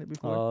if you've seen it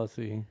before. Oh,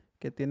 sí.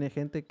 Que tiene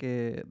gente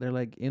que, they're,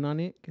 like, in on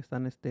it, que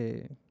están,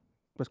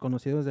 pues,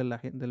 conocidos de la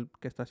gente, del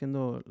que está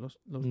haciendo los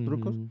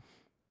trucos.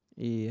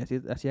 Y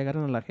así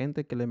agarran a la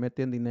gente que le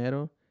meten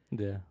dinero.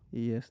 Yeah.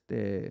 Y,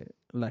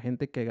 la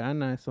gente que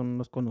gana son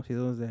los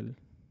conocidos del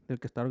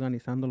que está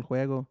organizando el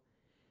juego.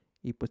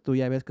 Y, pues, tú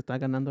ya ves que está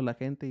ganando la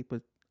gente y,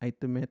 pues, ahí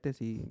te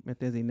metes y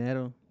metes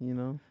dinero, you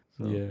know?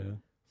 So, yeah.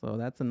 So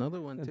that's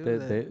another one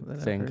too.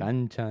 Se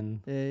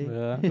enganchan.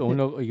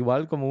 Uno,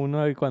 igual como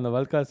uno cuando va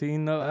al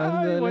casino,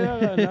 ay, voy a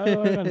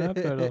ganar,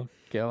 pero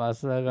 ¿qué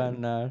vas a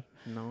ganar?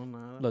 No,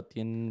 nada. Lo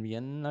tienen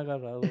bien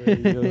agarrado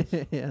ellos.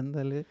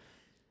 Ándale.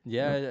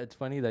 Yeah, it's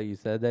funny that you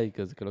said that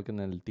because creo que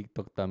en el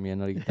TikTok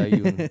también ahorita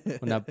hay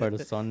una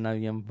persona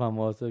bien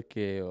famosa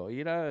que,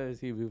 mira,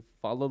 if you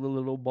follow the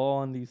little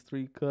ball on these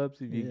 3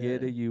 cups, if you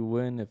get it, you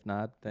win. If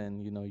not,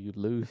 then, you know, you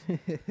lose.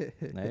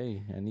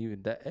 Hey, and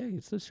even that, hey,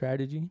 it's a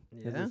strategy.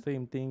 Yeah. It's the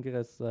same thing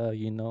as,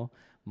 you know,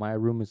 my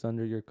room is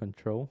under your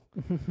control.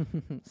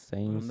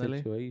 Same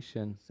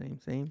situation.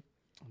 Same.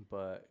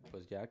 But,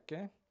 pues ya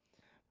que.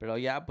 Pero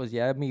ya, pues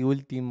ya mi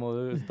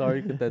último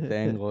story que te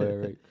tengo,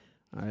 Eric.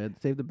 All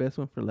right, save the best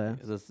one for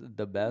last.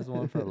 The best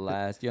one for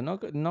last. Yo no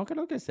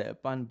creo que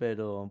sepan,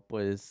 pero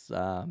pues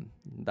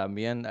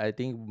también I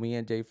think me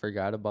and Jay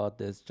forgot about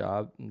this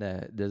job.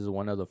 That this is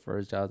one of the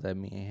first jobs that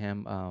me and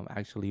him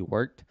actually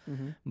worked.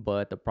 Mm-hmm.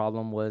 But the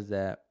problem was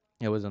that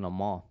it was in a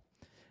mall,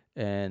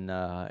 and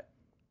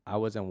I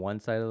was on one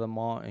side of the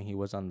mall and he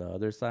was on the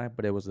other side,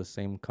 but it was the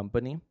same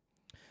company.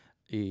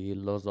 Y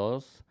los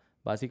dos,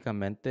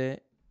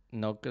 básicamente,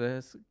 ¿no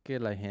crees que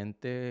la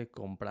gente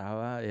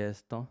compraba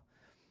esto?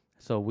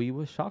 So we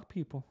would shock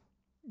people.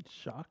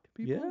 Shock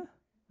people? Yeah.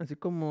 Así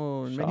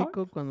como en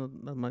México cuando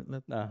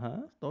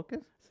las toques?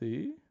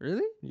 Sí.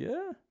 Really?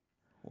 Yeah.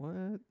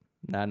 What?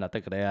 Nah, no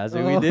te creas.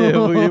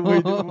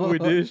 We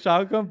did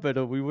shock them, but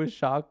we would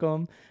shock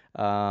them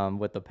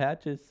with the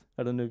patches.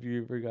 I don't know if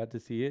you ever got to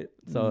see it.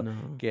 So,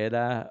 que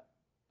era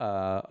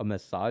a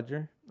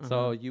massager.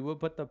 So you would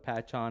put the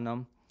patch on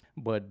them,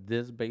 but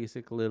this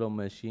basic little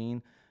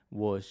machine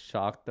would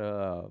shock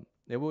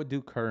it would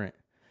do current.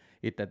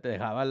 Y te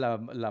dejaba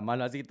la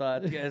mano así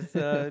toda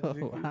tiesa.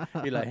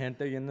 Y la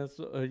gente viene,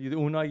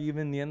 uno ahí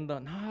vendiendo,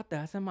 no, te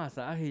hace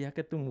masaje ya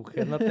que tu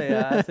mujer no te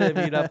hace.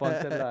 Mira,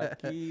 póntela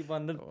aquí,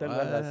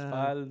 póntela en la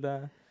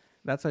espalda.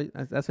 That's how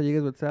you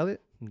guys would sell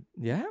it?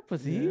 Yeah,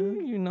 pues sí,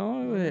 you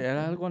know,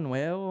 era algo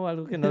nuevo,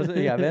 algo que no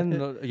sé, ya ven,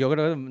 yo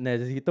creo que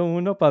necesito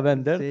uno para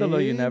vendértelo,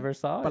 you never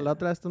saw it. Para la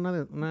otra es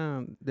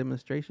una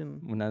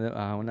demonstration.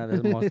 Una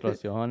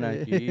demostración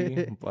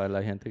aquí, para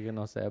la gente que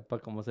no sepa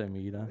cómo se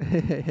mira.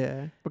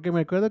 Yeah. Porque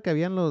me acuerdo que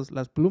habían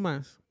las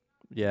plumas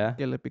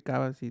que le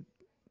picabas y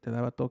te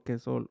daba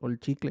toques, o el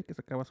chicle, que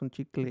sacabas un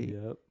chicle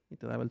y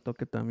te daba el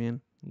toque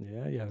también.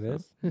 Yeah, ya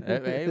ves.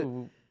 Hey,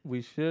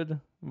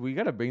 we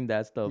gotta bring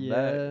that stuff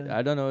back.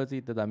 I don't know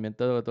si también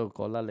te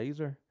tocó la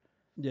laser.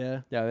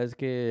 Yeah. Ya ves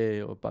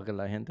que, para que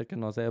la gente que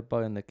no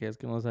sepa de qué es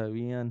que no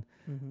sabían,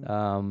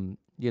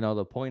 you know,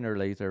 the pointer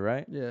laser,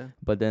 right? Yeah.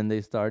 But then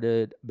they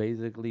started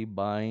basically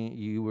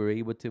you were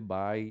able to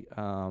buy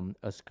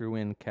a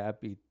screw-in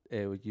cap,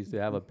 which used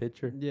to have a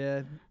picture.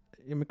 Yeah.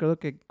 Yo me acuerdo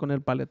que con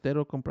el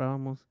paletero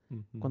comprábamos.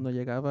 Cuando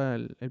llegaba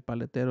el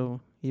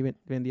paletero y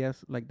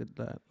vendías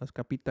las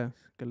capitas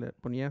que le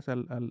ponías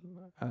al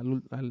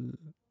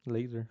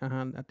laser.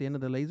 Ajá, at the end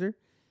of the laser.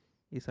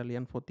 Y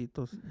salían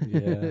fotitos.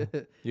 Yeah.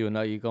 Y uno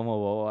ahí como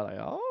bobo, like,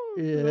 oh,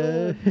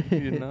 yeah.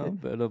 You know,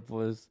 pero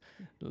pues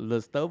the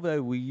stuff that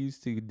we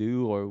used to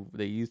do or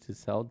they used to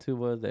sell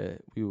to us,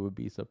 that we would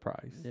be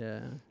surprised.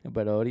 Yeah.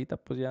 Pero ahorita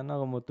pues ya no,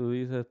 como tú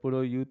dices,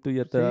 puro YouTube,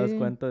 ya te das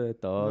cuenta de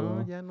todo.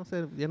 No, ya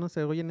no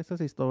se oyen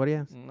esas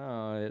historias.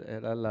 No,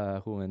 era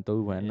la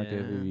juventud buena que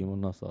vivimos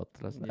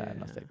nosotros.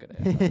 No se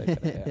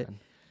crean.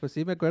 Pues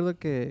sí, me acuerdo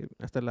que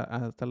hasta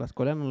la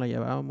escuela nos la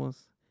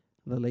llevábamos,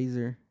 the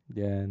laser.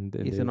 Yeah,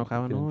 y se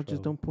enojaban,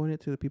 just don't point it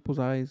to the people's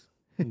eyes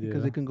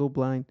because they can go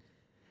blind.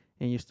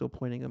 and you're still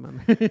pointing them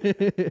at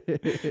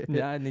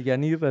ya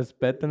ni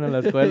respetan en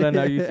la escuela.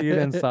 Now you see it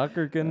in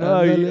soccer. Que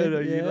no,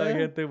 Ándale, you like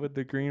yeah. gente with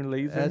the green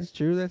laser. That's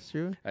true, that's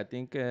true. I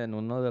think en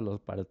uno de los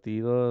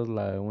partidos,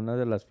 una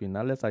de las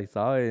finales, I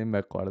saw it and me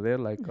acordé,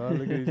 like, oh,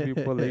 look at these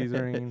people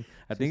lasering.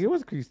 I think it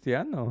was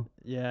Cristiano.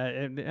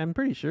 Yeah, I'm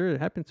pretty sure it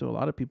happened to a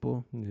lot of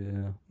people.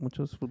 Yeah.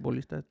 Muchos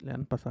futbolistas le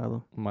han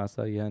pasado. Más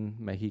allá en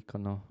México,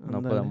 no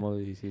Ándale. podemos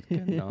decir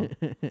que no.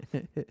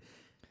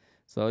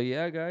 So,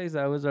 yeah, guys,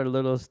 that was our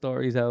little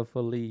stories.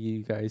 Hopefully,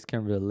 you guys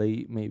can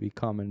relate. Maybe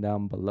comment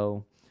down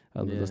below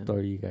a little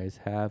story you guys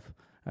have.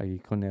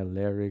 Ahí con el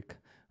Eric,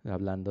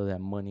 hablando de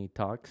money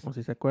talks. O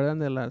si se acuerdan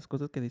de las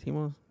cosas que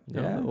decimos.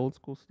 Yeah. The old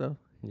school stuff.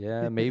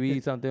 Yeah, maybe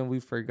something we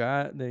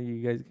forgot that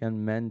you guys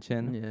can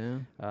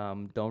mention. Yeah.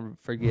 Don't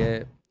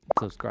forget,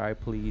 subscribe,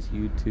 please.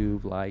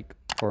 YouTube, like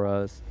for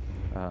us.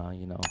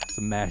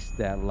 Smash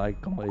that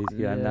like, como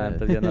decían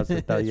antes, ya no se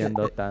está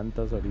viendo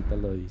tantos, ahorita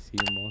lo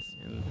hicimos.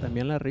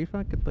 También la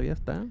rifa, que todavía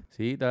está.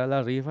 Sí, toda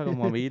la rifa,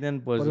 como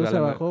miren, pues... Por eso se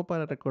bajó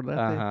para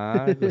recordarte.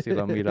 Ajá, pues si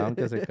lo miraron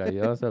que se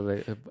cayó,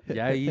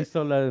 ya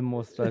hizo la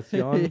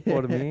demostración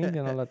por mí,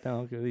 ya no la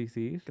tengo que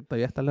decir. Que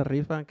todavía está la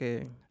rifa,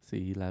 que...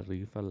 Sí, la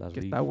rifa. Que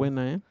está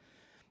buena, ¿eh?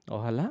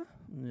 Ojalá.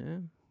 Yeah.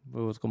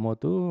 Pues como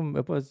tú,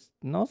 pues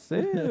no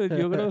sé,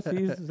 yo creo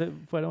si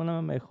fuera una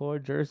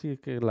mejor jersey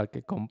que la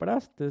que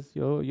compraste,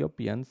 yo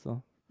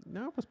pienso.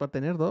 No, pues para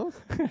tener dos.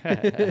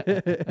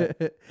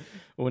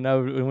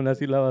 una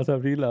sí la vas a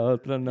abrir, la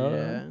otra no.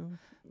 Yeah.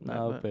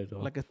 No,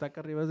 pero... La que está acá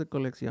arriba es de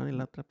colección y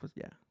la otra pues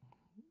ya.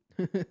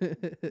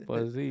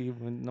 Pues sí,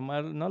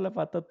 nomás no le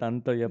falta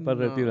tanto ya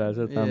para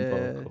retirarse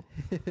tampoco.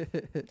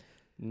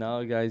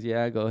 No, guys,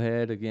 yeah, go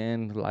ahead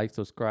again, like,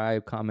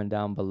 subscribe, comment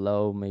down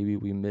below. Maybe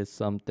we missed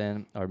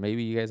something, or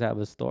maybe you guys have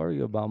a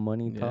story about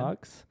money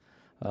talks.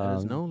 Let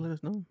us know.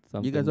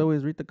 Something. You guys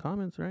always read the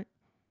comments, right?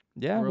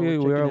 Yeah,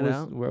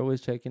 we're always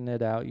checking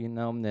it out,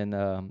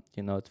 and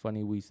it's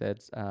funny we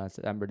said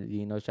San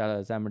Bernardino. Shout out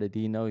to San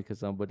Bernardino because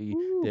somebody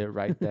did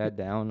write that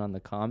down on the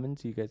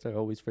comments. You guys are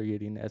always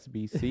forgetting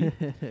SBC,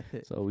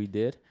 so we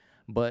did.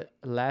 But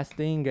last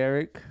thing,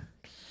 Eric.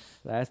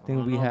 Last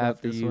thing we have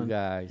for you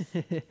guys.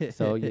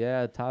 So,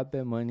 yeah, Top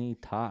Bet Money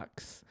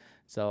Talks.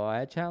 So,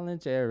 I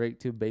challenge Eric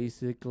to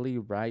basically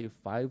write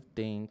 5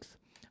 things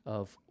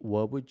of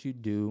what would you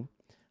do.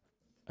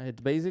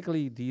 It's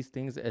basically these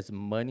things as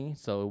money.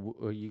 So,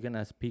 are you going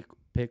to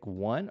pick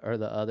one or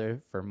the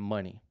other for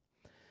money?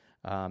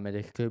 And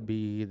it could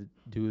be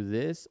do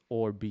this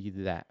or be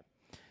that.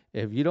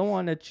 If you don't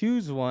want to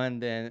choose one,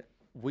 then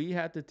we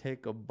have to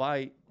take a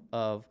bite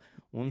of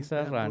un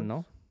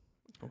serrano.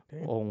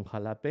 Okay. O un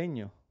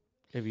jalapeño,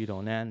 if you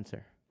don't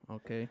answer.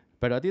 Okay.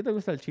 Pero a ti te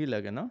gusta el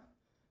chile, ¿que no?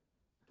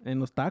 ¿En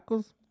los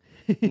tacos?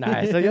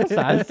 Nah, eso ya es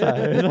salsa.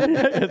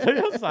 Eso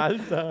ya es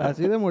salsa.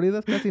 Así de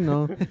moridas casi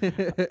no.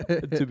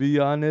 To be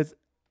honest,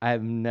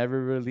 I've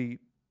never really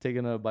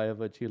taken a bite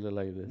of a chile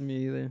like this.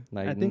 Me either.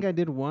 Like, I think I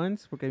did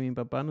once porque mi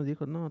papá nos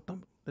dijo, no,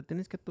 te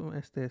tienes que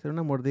hacer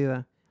una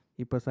mordida.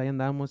 Y pues ahí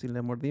andamos y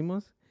le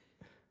mordimos.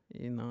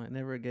 Y no,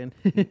 never again.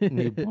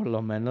 Ni por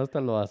lo menos te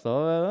lo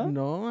asó, ¿verdad?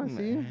 No,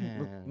 así.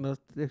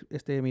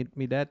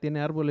 Mi dad tiene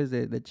árboles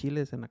de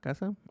chiles en la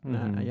casa,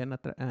 allá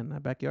en la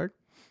backyard.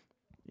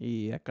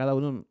 Y a cada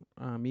uno,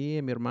 a mí,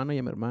 a mi hermano y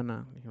a mi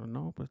hermana, dijo,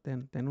 no, pues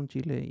ten un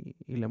chile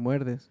y le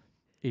muerdes.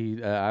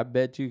 Y I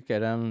bet you que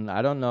eran,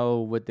 I don't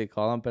know what they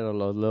call them, pero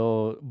los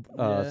little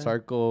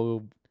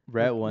circle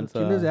red ones.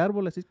 Los chiles de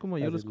árbol, así es como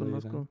yo los lo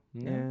dicen. conozco.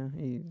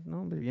 Y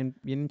no, bien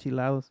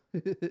enchilados.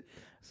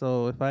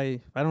 So if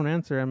I don't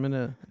answer,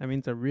 that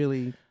means I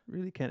really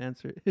can't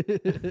answer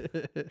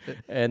it.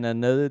 And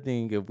another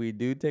thing, if we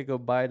do take a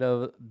bite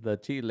of the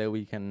chile,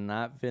 we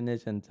cannot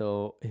finish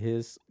until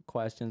his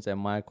questions and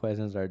my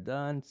questions are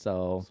done.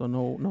 So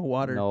no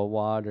water. No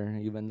water.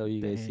 Even though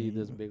you guys see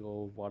this big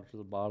old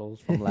water bottles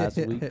from last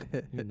week,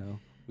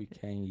 we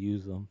can't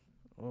use them.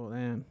 Oh,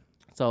 man.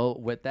 So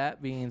with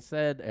that being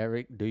said,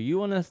 Eric, do you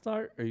want to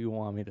start or you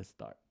want me to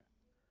start?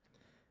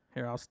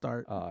 Here, I'll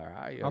start. All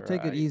right. I'll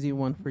take an easy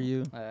one for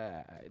you.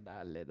 Dale.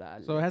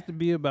 So it has to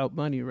be about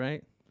money,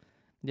 right?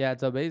 Yeah,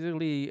 so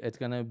basically it's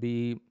going to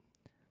be,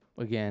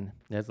 again,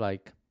 it's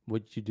like,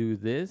 would you do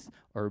this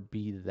or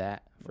be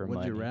that for money?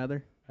 Would you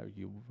rather?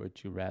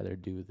 Would you rather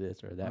do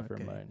this or that for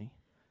money?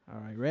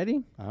 All right,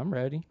 ready? I'm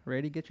ready.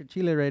 Ready? Get your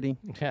chile ready.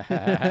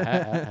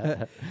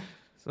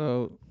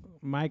 So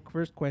my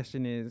first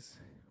question is,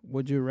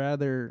 would you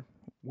rather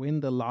win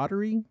the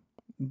lottery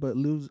but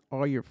lose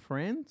all your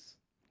friends?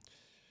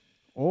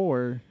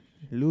 Or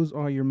lose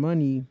all your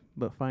money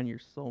but find your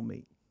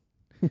soulmate?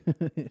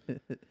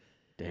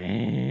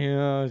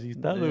 Damn, sí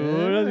está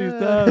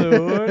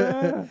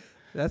dura.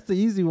 That's the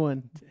easy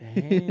one.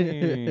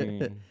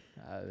 Dang.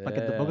 Para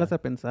que te pongas a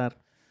pensar.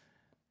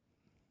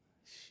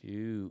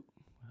 Shoot.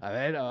 A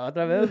ver,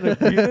 otra vez,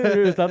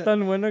 repite. Está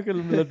tan buena que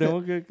lo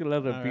tengo que la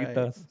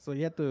repitas. Right. So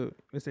you have to,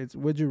 it says,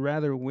 would you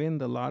rather win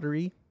the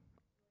lottery?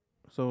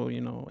 So,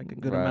 like a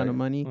good amount of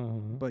money,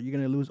 but you're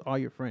going to lose all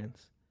your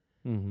friends.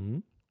 Mm-hmm.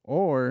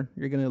 Or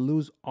you're going to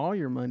lose all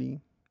your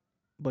money,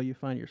 but you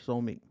find your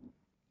soulmate.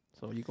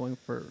 So you going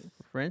for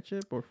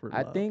friendship or for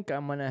I love? think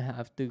I'm gonna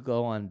have to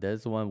go on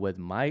this one with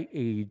my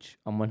age.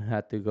 I'm gonna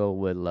have to go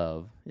with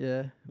love.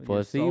 Yeah. with your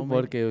Pues sí, soulmate.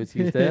 porque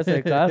si ustedes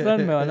se casan,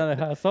 me van a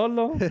dejar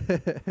solo.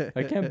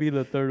 I can't be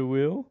the third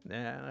wheel.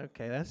 Yeah,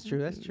 okay, that's true.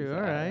 That's true.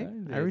 All Ay, right.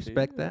 sí, I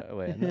respect sí. that.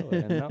 Bueno,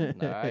 bueno.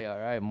 All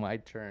right, my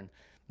turn.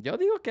 Yo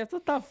digo que esto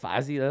está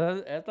fácil.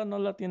 Esta no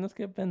la tienes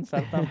que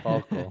pensar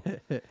tampoco.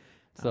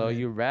 So ver.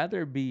 you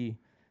rather be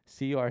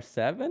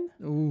CR7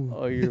 Ooh.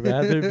 or you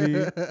rather be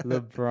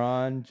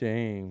LeBron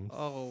James?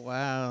 Oh,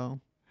 wow.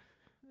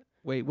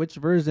 Wait, which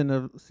version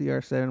of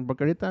CR7?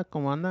 Porque ahorita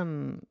como andan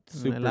en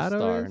el Superstar.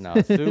 árabes. Now,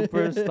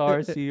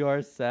 superstar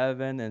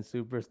CR7 and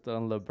superstar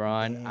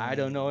LeBron. I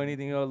don't know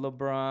anything about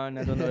LeBron.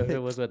 I don't know if it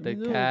was with the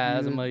No,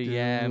 Cavs, you do.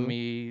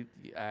 Miami,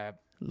 The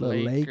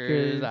Lakers.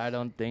 Lakers. I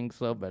don't think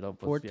so, pero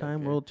pues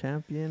Four-time world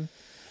champion.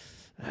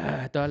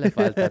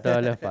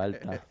 Todavía le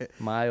falta.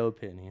 My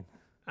opinion.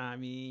 I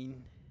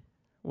mean,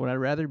 would I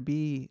rather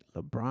be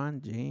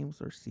LeBron James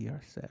or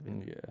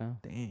CR7? Yeah.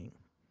 Dang.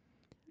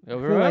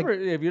 Remember,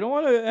 if you don't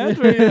want to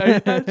answer it,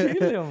 ahí está el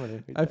chile,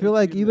 hombre. I feel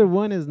like either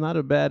one is not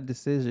a bad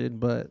decision,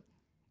 but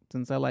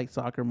since I like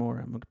soccer more,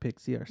 I'm going to pick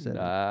CR7.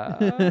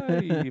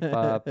 Ay,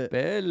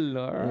 papel.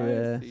 All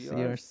right. Yeah,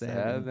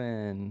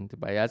 CR7.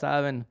 Pues ya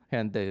saben,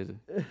 gente.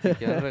 Si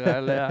quieren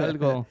regalarle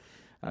algo,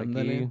 aquí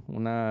Ándale.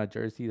 una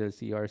jersey del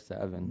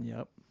CR7.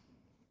 Yep.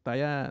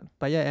 Talla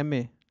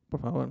M, por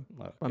favor.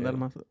 Ok. Para andar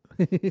más.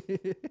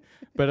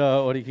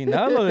 Pero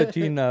original o de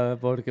China,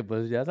 porque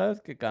pues ya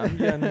sabes que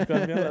cambian las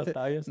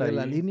tallas De ahí.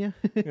 la línea.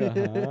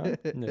 Ajá,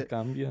 le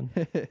cambian.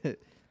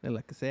 De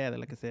la que sea, de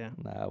la que sea.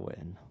 Ah,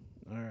 bueno.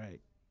 All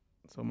right.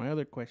 So my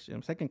other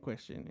question, second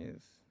question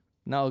is.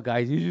 No,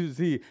 guys, you should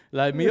see.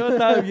 Like, mío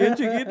está bien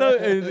chiquito.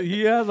 And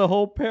he has a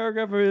whole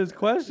paragraph for his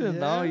questions.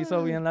 No, hizo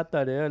Yeah. bien la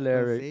tarea,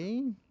 Larry.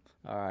 See?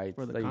 All right,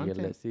 For the síguele,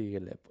 content.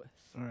 síguele, pues.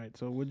 All right.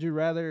 So would you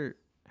rather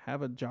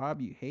have a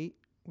job you hate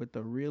with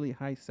a really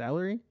high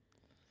salary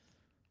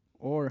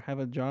or have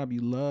a job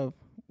you love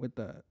with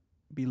a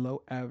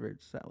below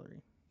average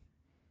salary?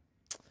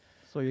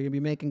 So you're going to be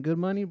making good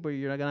money, but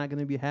you're not going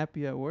to be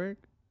happy at work,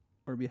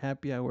 or be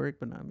happy at work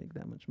but not make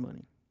that much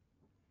money?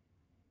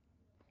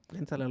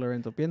 Piénsala,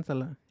 Lorenzo,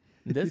 piénsala.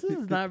 This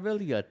is not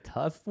really a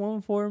tough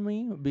one for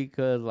me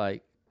because,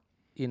 like,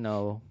 you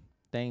know,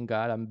 thank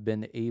God I've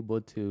been able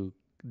to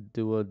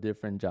do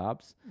different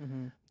jobs.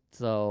 Mm-hmm.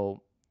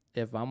 So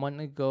if I'm going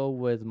to go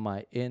with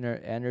my inner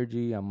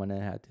energy, I'm going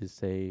to have to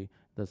say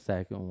the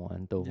second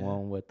one, the Yeah.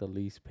 one with the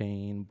least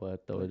pain,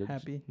 but But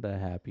happy? the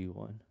happy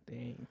one.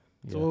 Dang.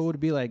 Yes. So what would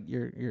be like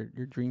your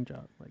dream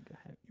job, like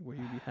where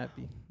you'd be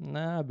happy?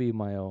 Nah, be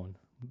my own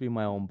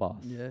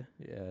boss. Yeah.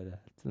 Yeah,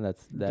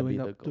 that'd be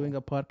the goal. Doing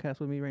a podcast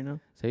with me right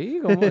now.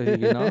 Sí, como,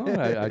 you know,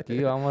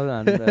 aquí vamos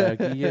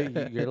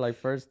aquí you're like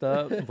first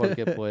up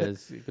porque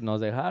pues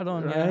nos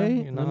dejaron ya,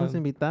 Right? you No know. nos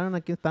invitaron,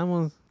 aquí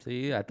estamos.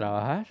 Sí, a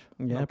trabajar.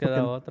 Ya, No queda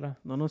porque otra.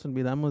 no nos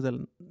olvidamos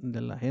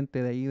de la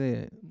gente de ahí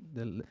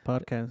del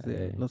podcast,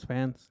 de los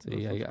fans, Sí,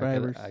 los hay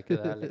subscribers. hay que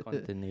darle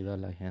contenido a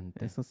la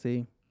gente. Eso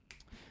sí.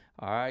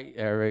 All right,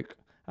 Eric.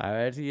 A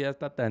ver si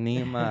esta te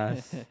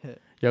animas.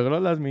 Yo creo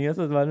las mías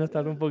van a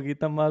estar un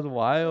poquito más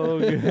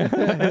wild.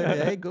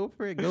 Hey, go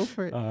for it, go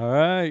for it. All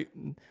right.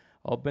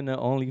 Open the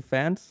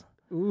OnlyFans.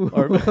 Ooh.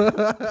 Or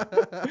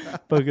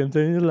para que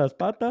enseñes las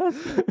patas.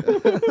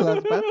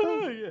 Las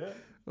patas? Yeah.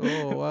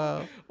 Oh,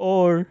 wow.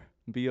 Or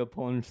be a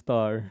porn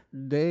star.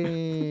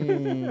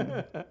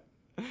 Dang.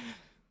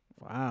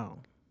 Wow.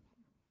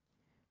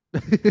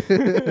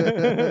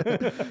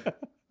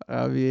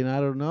 I mean, I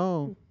don't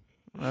know.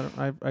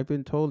 I've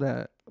been told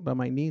that by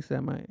my niece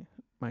that my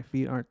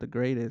feet aren't the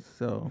greatest,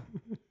 so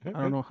I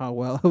don't know how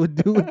well I would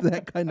do with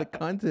that kind of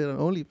content on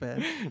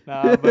OnlyFans.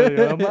 No,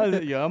 pero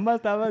yo nomás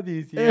estaba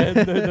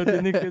diciendo, no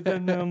tiene que ser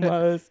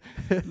nomás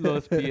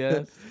los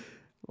pies.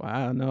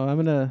 Wow, no, I'm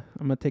gonna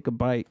take a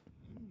bite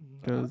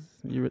because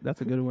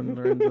that's a good one,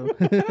 Lorenzo.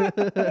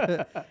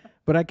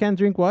 But I can't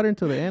drink water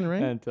until the end,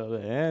 right? Until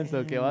the end.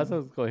 So, ¿qué vas a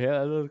escoger?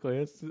 ¿Vas a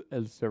escoger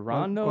el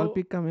Serrano? ¿Cuál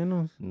pica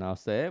menos? No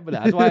sé, but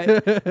that's why,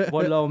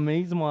 por lo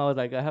mismo, I was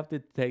like, I have to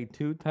take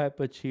two type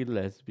of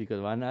chiles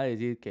because van a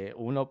decir que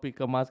uno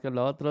pica más que el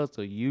otro,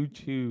 so you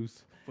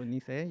choose. Pues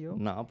ni sé yo.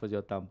 No, pues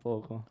yo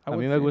tampoco. I A would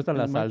mí me say gustan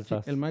el las más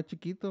salsas. el más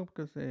chiquito,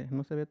 porque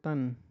no se ve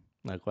tan...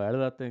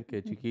 Acuérdate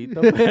que chiquito,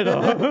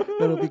 pero...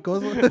 pero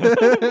picoso.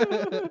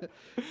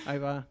 Ahí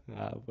va.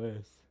 Ah,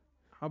 pues.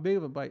 How big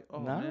of a bite? Oh,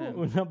 No, man.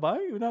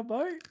 una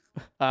bite.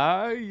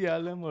 Ay, ya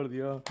le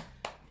mordió.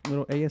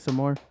 Little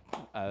ASMR.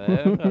 A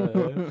ver,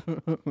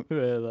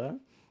 ¿verdad?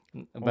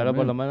 Pero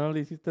por lo man. menos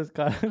le hiciste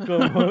cara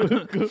como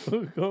el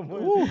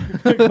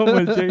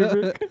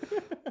J-Rick.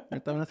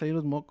 Ahorita van a salir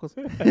los mocos.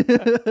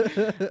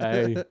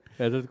 Ay,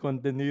 eso es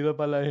contenido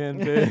para la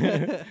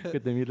gente que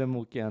te mire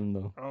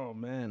moqueando. Oh,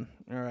 man.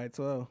 All right,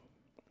 so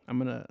I'm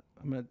gonna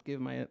give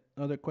my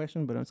other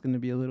question, but it's gonna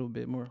be a little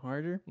bit more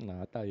harder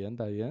No, está bien,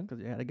 está bien.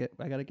 because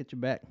I gotta get you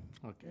back.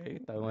 Ok,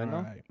 está bueno.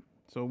 All right.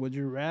 So would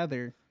you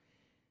rather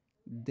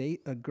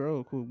date a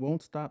girl who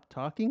won't stop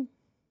talking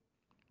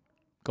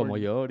Como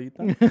yo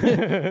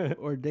ahorita.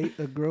 Or date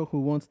a girl who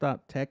won't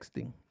stop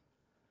texting.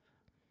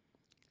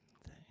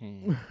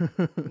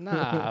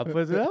 Nah,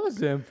 pues that was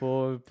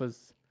simple.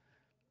 Pues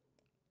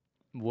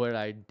would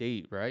I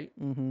date, right?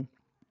 Mm-hmm.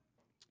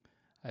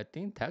 I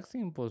think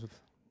texting, pues Who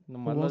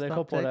nomás lo won't dejo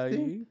stop por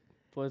texting? ahí.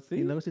 Pues Y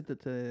sí. luego si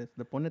te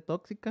pone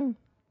tóxica.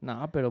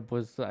 No, pero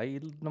pues ahí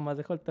nomás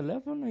dejo el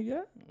teléfono y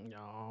ya.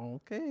 No,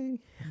 okay.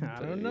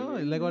 I don't know.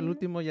 Y luego al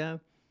último ya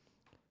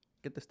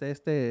que te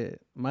esté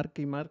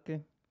marque y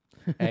marque.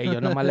 Ey, yo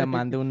nomás le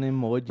mando un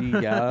emoji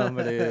ya,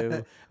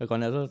 hombre.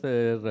 Con eso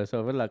se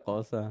resuelve la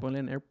cosa. Ponle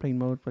en airplane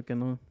mode para que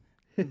no.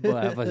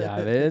 Bueno, pues ya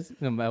ves.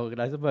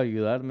 Gracias por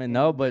ayudarme.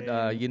 No, but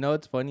Okay. you know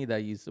it's funny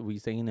that we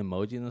saying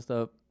emojis and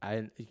stuff.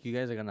 You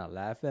guys are gonna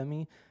laugh at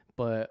me,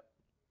 but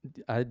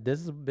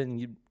this has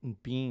been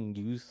being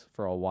used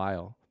for a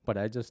while. But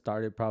I just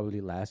started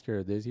probably last year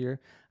or this year.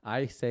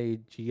 I say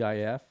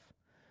GIF,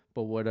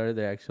 but what are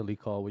they actually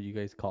called? What you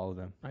guys call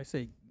them? I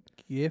say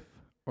GIF,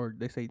 or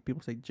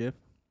people say GIF,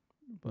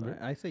 but Yeah.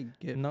 I say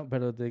GIF. No,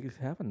 but they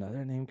have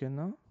another name, can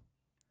no?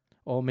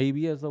 Or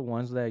maybe it's the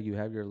ones that you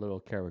have your little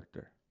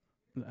character.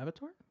 The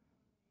Avatar?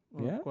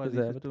 Or Yeah, ¿cuál is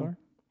that dices tú? Avatar?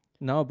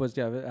 No, but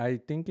yeah, I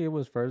think it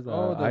was first the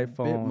Oh, the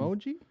iPhone.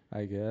 Bitmoji?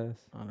 I guess.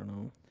 I don't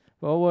know.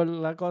 Well,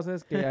 la cosa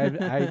es que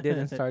I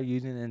didn't start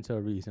using it until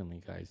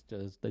recently, guys.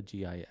 Just the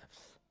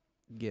GIFs.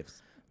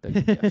 GIFs. The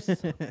GIFs.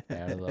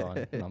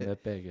 Perdón, no me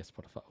pegues,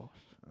 por favor.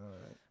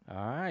 Alright.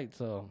 All right,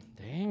 so,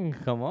 dang,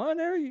 come on,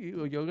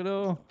 Eric. Yo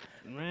creo,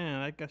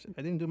 Man, I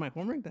didn't do my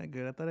homework that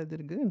good. I thought I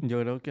did good. yo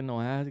creo que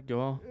no es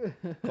yo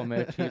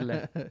comer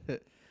chile.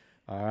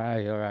 All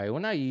right.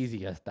 Una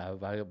easy está,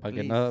 para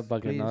que no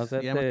Please.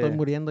 se Ya te... me estoy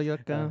muriendo yo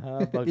acá.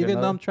 Ajá, pa' que Even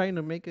no- though I'm trying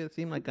to make it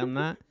seem like I'm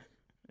not.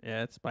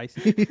 Yeah, it's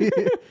spicy.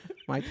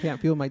 I can't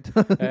feel my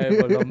tongue.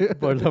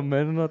 por lo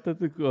menos no te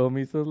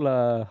comiste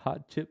la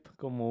hot chip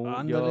como yo.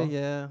 Ándale,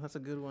 yeah, that's a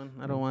good one.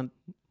 I don't want.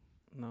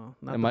 No,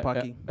 not Ima- the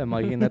Pocky.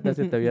 Imagínate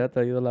si te hubiera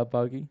traído la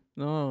Pocky.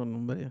 No,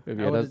 hombre. Me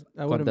hubieras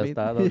I would've made-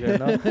 contestado que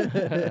no.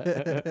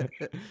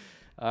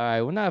 All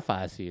right, una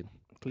fácil.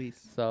 Please.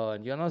 So,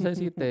 yo no sé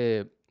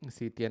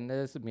si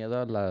tienes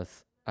miedo a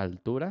las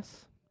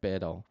alturas,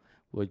 pero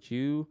would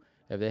you,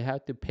 if they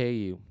have to pay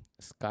you,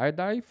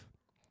 skydive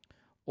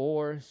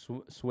or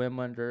swim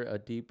under a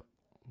deep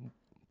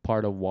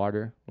part of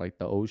water, like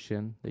the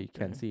ocean, that you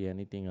can't Okay. see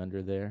anything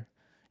under there?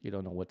 You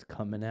don't know what's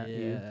coming at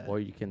you, Yeah. or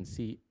you can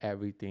see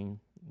everything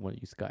when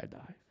you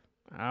skydive.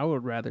 I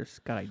would rather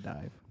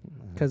skydive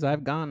because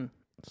I've gone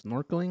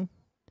snorkeling,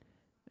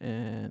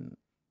 and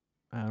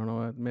I don't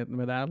know,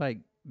 me da like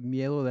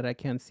miedo that I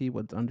can't see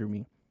what's under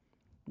me.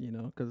 You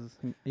know, because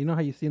you know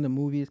how you see in the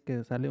movies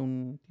que sale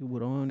un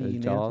tiburón El y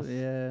Jaws.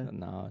 yeah.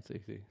 No, it's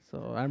easy.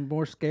 So I'm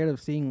more scared of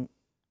seeing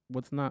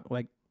what's not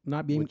like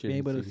not being What you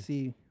able to see.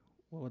 see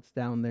what's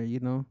down there. You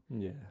know,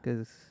 Yeah.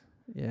 because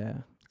yeah.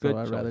 Good So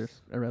I'd rather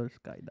choice.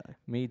 skydive.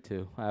 Me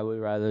too. I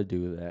would rather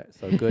do that.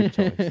 So good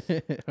choice.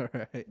 All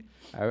right.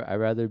 I'd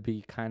rather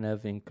be kind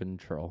of in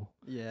control.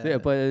 Yeah. Sí,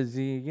 pues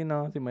si,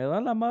 si me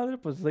dan la madre,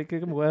 pues sé que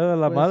me voy a dar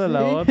la Pues madre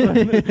la sí.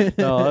 otra.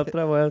 La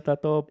otra voy a estar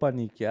todo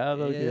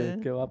paniqueado. Yeah.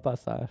 ¿Qué va a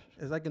pasar?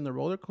 It's like in the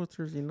roller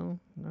coasters, you know.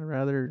 I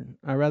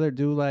rather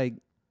do like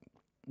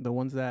the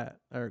ones that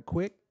are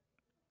quick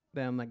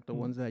than like the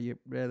ones that you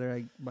rather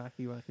like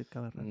baje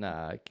cada rato.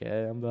 Nah, I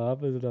can't. I'm the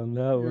opposite on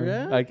that one.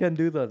 Yeah? I can't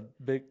do the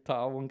big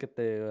tall one que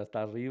te hasta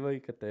arriba y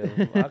que te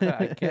baja.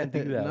 I can't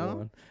do that No?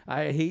 one.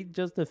 I hate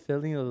just the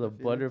feeling of the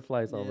feeling?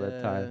 butterflies all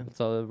the time. Yeah.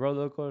 So the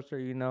roller coaster,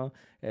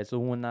 es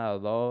una o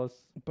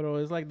dos. But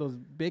it's like those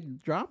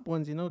big drop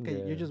ones, you know, 'cause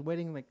Yeah. you're just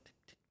waiting like tick,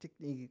 tick,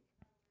 tick,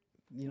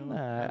 you know.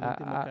 Nah, al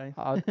último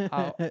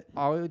cae.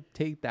 I would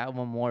take that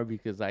one more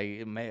because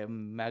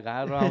me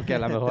agarro, aunque a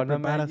lo mejor no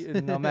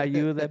me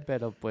ayude,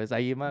 pero pues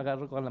ahí me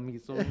agarro con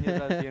mis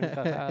uñas así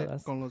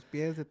encajadas. Con los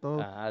pies de todo.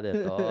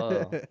 De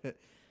todo.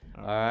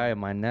 All right,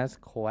 my next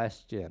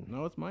question.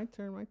 No, it's my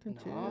turn too.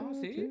 No,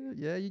 sí. Chill.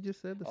 Yeah, you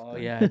just said the Oh, stuff.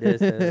 yeah, this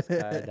is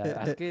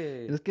skydive. Es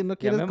que Es que no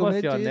ya quieres me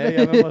comer emocioné, chile.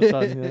 ya me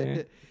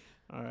emocioné.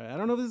 All right, I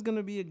don't know if this is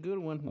gonna be a good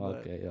one.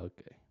 But Okay.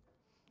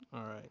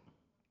 all right.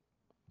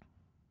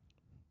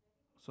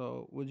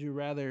 So, would you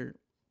rather?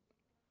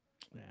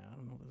 Yeah, I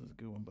don't know if this is a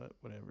good one, but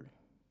whatever.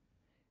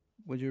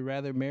 Would you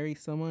rather marry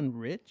someone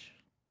rich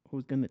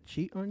who's gonna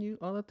cheat on you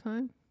all the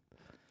time,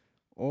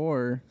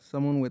 or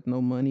someone with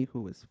no money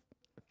who is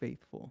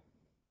faithful?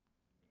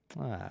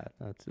 That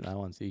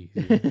one's easy.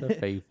 It's a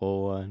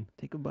faithful one.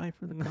 Take a bite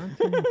for the content.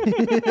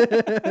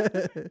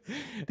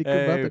 Think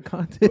about the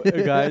content,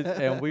 Guys,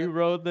 and we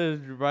wrote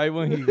this right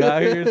when he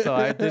got here, so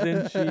I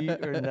didn't cheat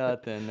or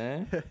nothing,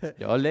 eh?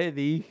 Yo le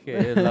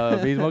dije, lo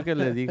mismo que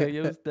le dije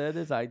yo a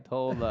ustedes, I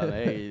told them,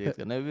 hey, it's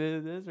gonna be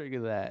this or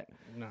that.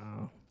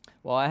 No.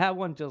 Well, I have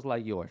one just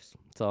like yours,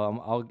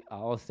 so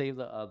I'll save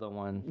the other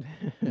one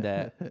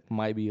that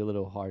might be a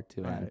little hard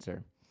to All right.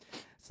 answer.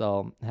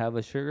 So, have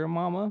a sugar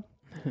mama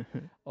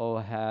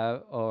or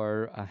have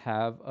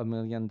 $1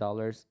 million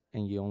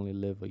and you only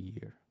live a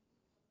year.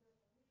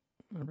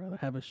 I'd rather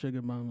have a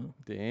sugar mama.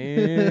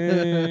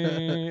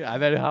 Dang. I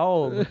bet how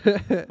old?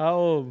 How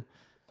old?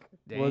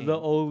 What's the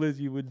oldest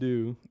you would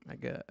do?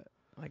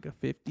 Like a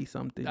 50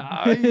 something.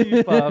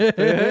 Ay,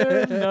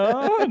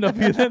 papel, no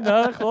pide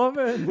nada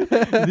joven.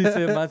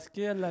 Dice, más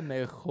que la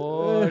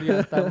mejor,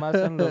 ya está más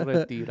en lo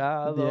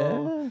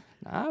retirado.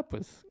 Yeah.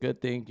 Pues, good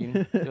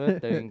thinking.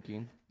 Good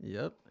thinking.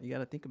 Yep. You got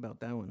to think about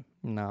that one.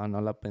 No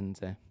la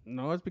pensé.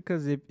 No, it's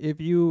because if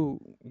you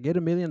get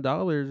 $1 million,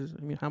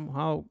 I mean,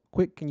 how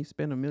quick can you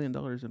spend $1 million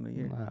in a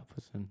year?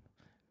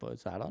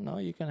 Pues I don't know.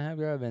 You can have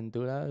your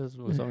aventuras,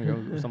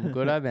 some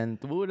good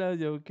aventuras.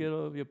 Yo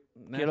quiero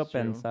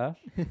pensar.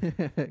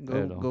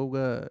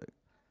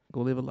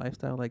 Go live a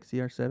lifestyle like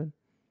CR7.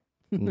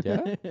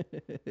 Yeah,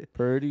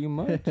 pretty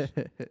much.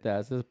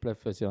 That's as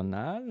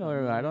professional,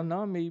 or I don't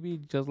know. Maybe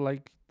just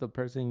like the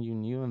person you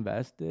knew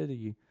invested.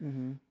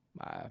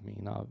 I mean,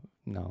 no,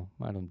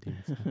 I don't think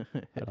so.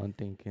 I don't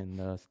think in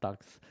the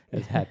stocks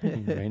is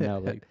happening right now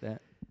like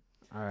that.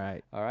 All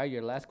right.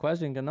 Your last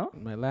question, ¿no?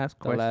 My last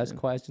question. The last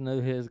question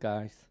of his,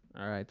 guys.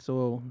 All right.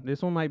 So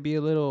this one might be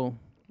a little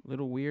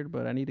weird,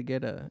 but I need to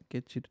get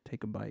you to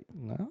take a bite.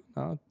 No,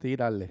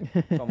 tírale,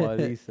 como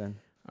dicen.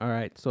 All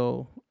right.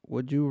 So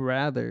would you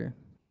rather?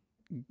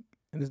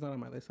 And it's not on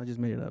my list. I just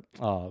made it up.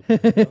 Oh.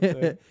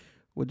 Okay.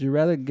 Would you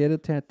rather get a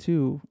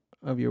tattoo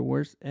of your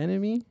worst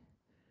enemy,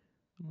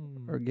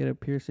 or get a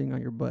piercing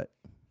on your butt?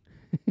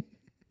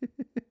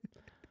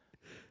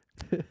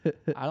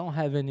 I don't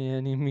have any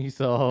enemies,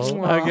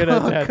 so I get a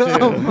tattoo.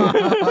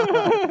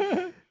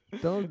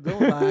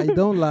 Come on.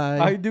 Don't lie.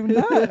 I do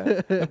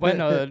not.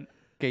 Bueno,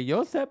 que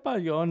yo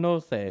sepa, yo no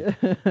sé.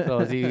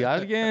 So, si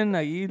alguien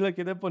ahí le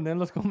quiere poner en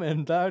los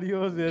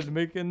comentarios and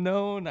make it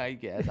known, I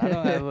guess.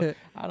 I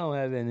don't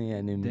have any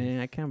enemies. Dang,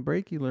 I can't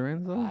break you,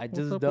 Lorenzo. I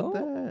just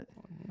don't.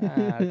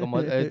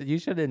 You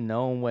should have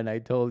known when I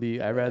told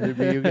you. I'd rather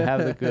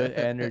have the good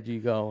energy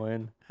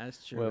going.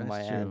 That's true. With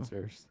my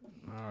answers.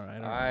 All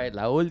right.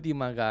 La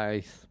última,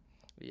 guys.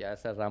 Ya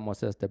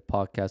cerramos este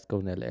podcast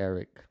con el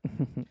Eric.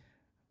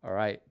 All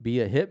right.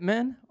 Be a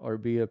hitman or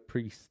be a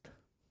priest?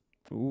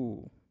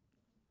 Ooh.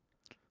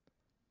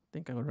 I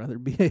think I would rather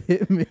be a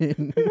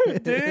hitman.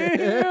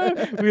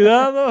 Damn.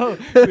 Cuidado,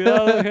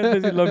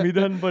 gente, si lo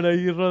miran por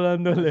ahí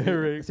rodando el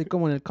Eric. Así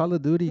como en el Call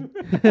of Duty.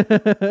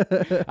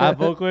 ¿A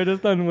poco eres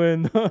tan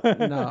bueno?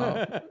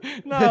 No.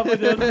 No, pues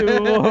ya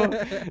estuvo.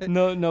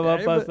 No va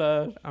a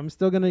pasar. I'm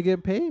still gonna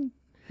get paid.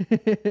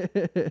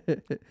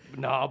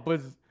 No,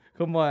 pues,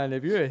 come on.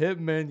 If you're a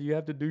hitman, you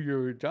have to do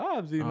your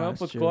jobs, you know?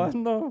 Pues,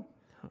 ¿cuándo?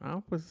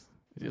 Pues...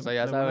 So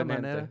ya saben,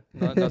 gente.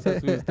 No se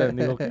asusten.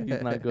 Digo que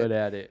he's not good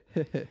at it.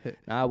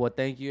 Well,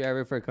 thank you,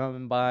 Eric, for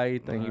coming by.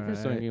 Thank you for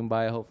swinging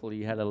by. Hopefully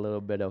you had a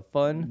little bit of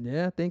fun.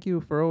 Yeah, thank you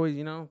for always,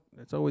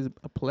 it's always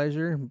a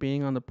pleasure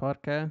being on the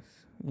podcast.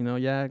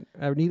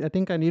 I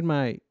think I need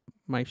my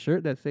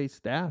shirt that says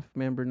staff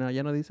member now.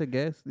 Ya no dice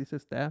guest,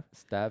 dice staff.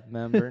 Staff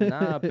member,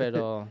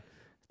 pero...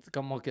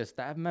 Como que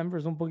staff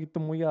members un poquito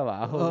muy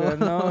abajo,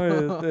 ¿no?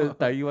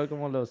 Está igual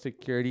como los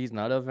securities,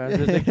 not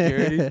offensive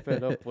securities,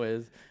 pero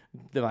pues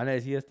te van a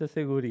decir esta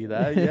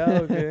seguridad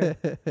ya, ¿o qué?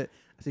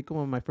 Así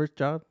como my first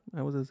job,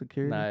 I was a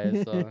security.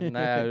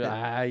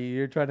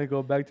 You're trying to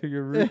go back to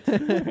your roots.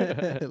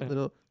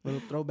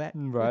 little throwback.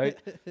 Right?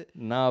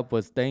 No,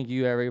 pues thank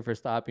you, Eric, for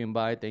stopping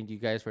by. Thank you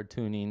guys for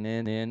tuning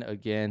in.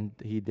 Again,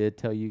 he did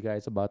tell you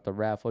guys about the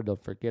raffle.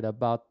 Don't forget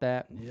about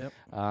that. Yep.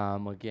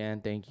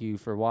 Again, thank you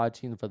for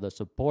watching, for the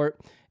support.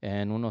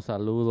 And unos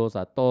saludos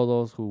a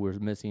todos who were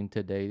missing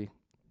today.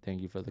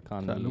 Thank you for the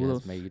content you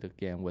guys made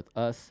again with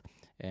us.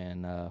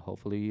 And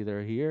hopefully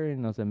they're here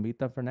and nos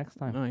invitan for next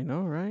time. I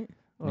know, right?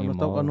 Nos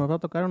va a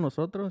tocar a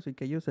nosotros y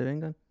que ellos se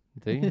vengan.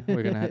 Sí,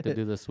 we're going to have to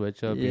do the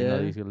switch up y no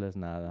decirles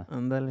nada.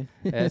 Ándale.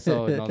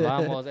 Eso, nos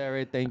vamos,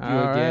 Eric. Thank you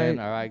again.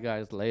 All right,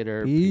 guys.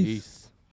 Later. Peace.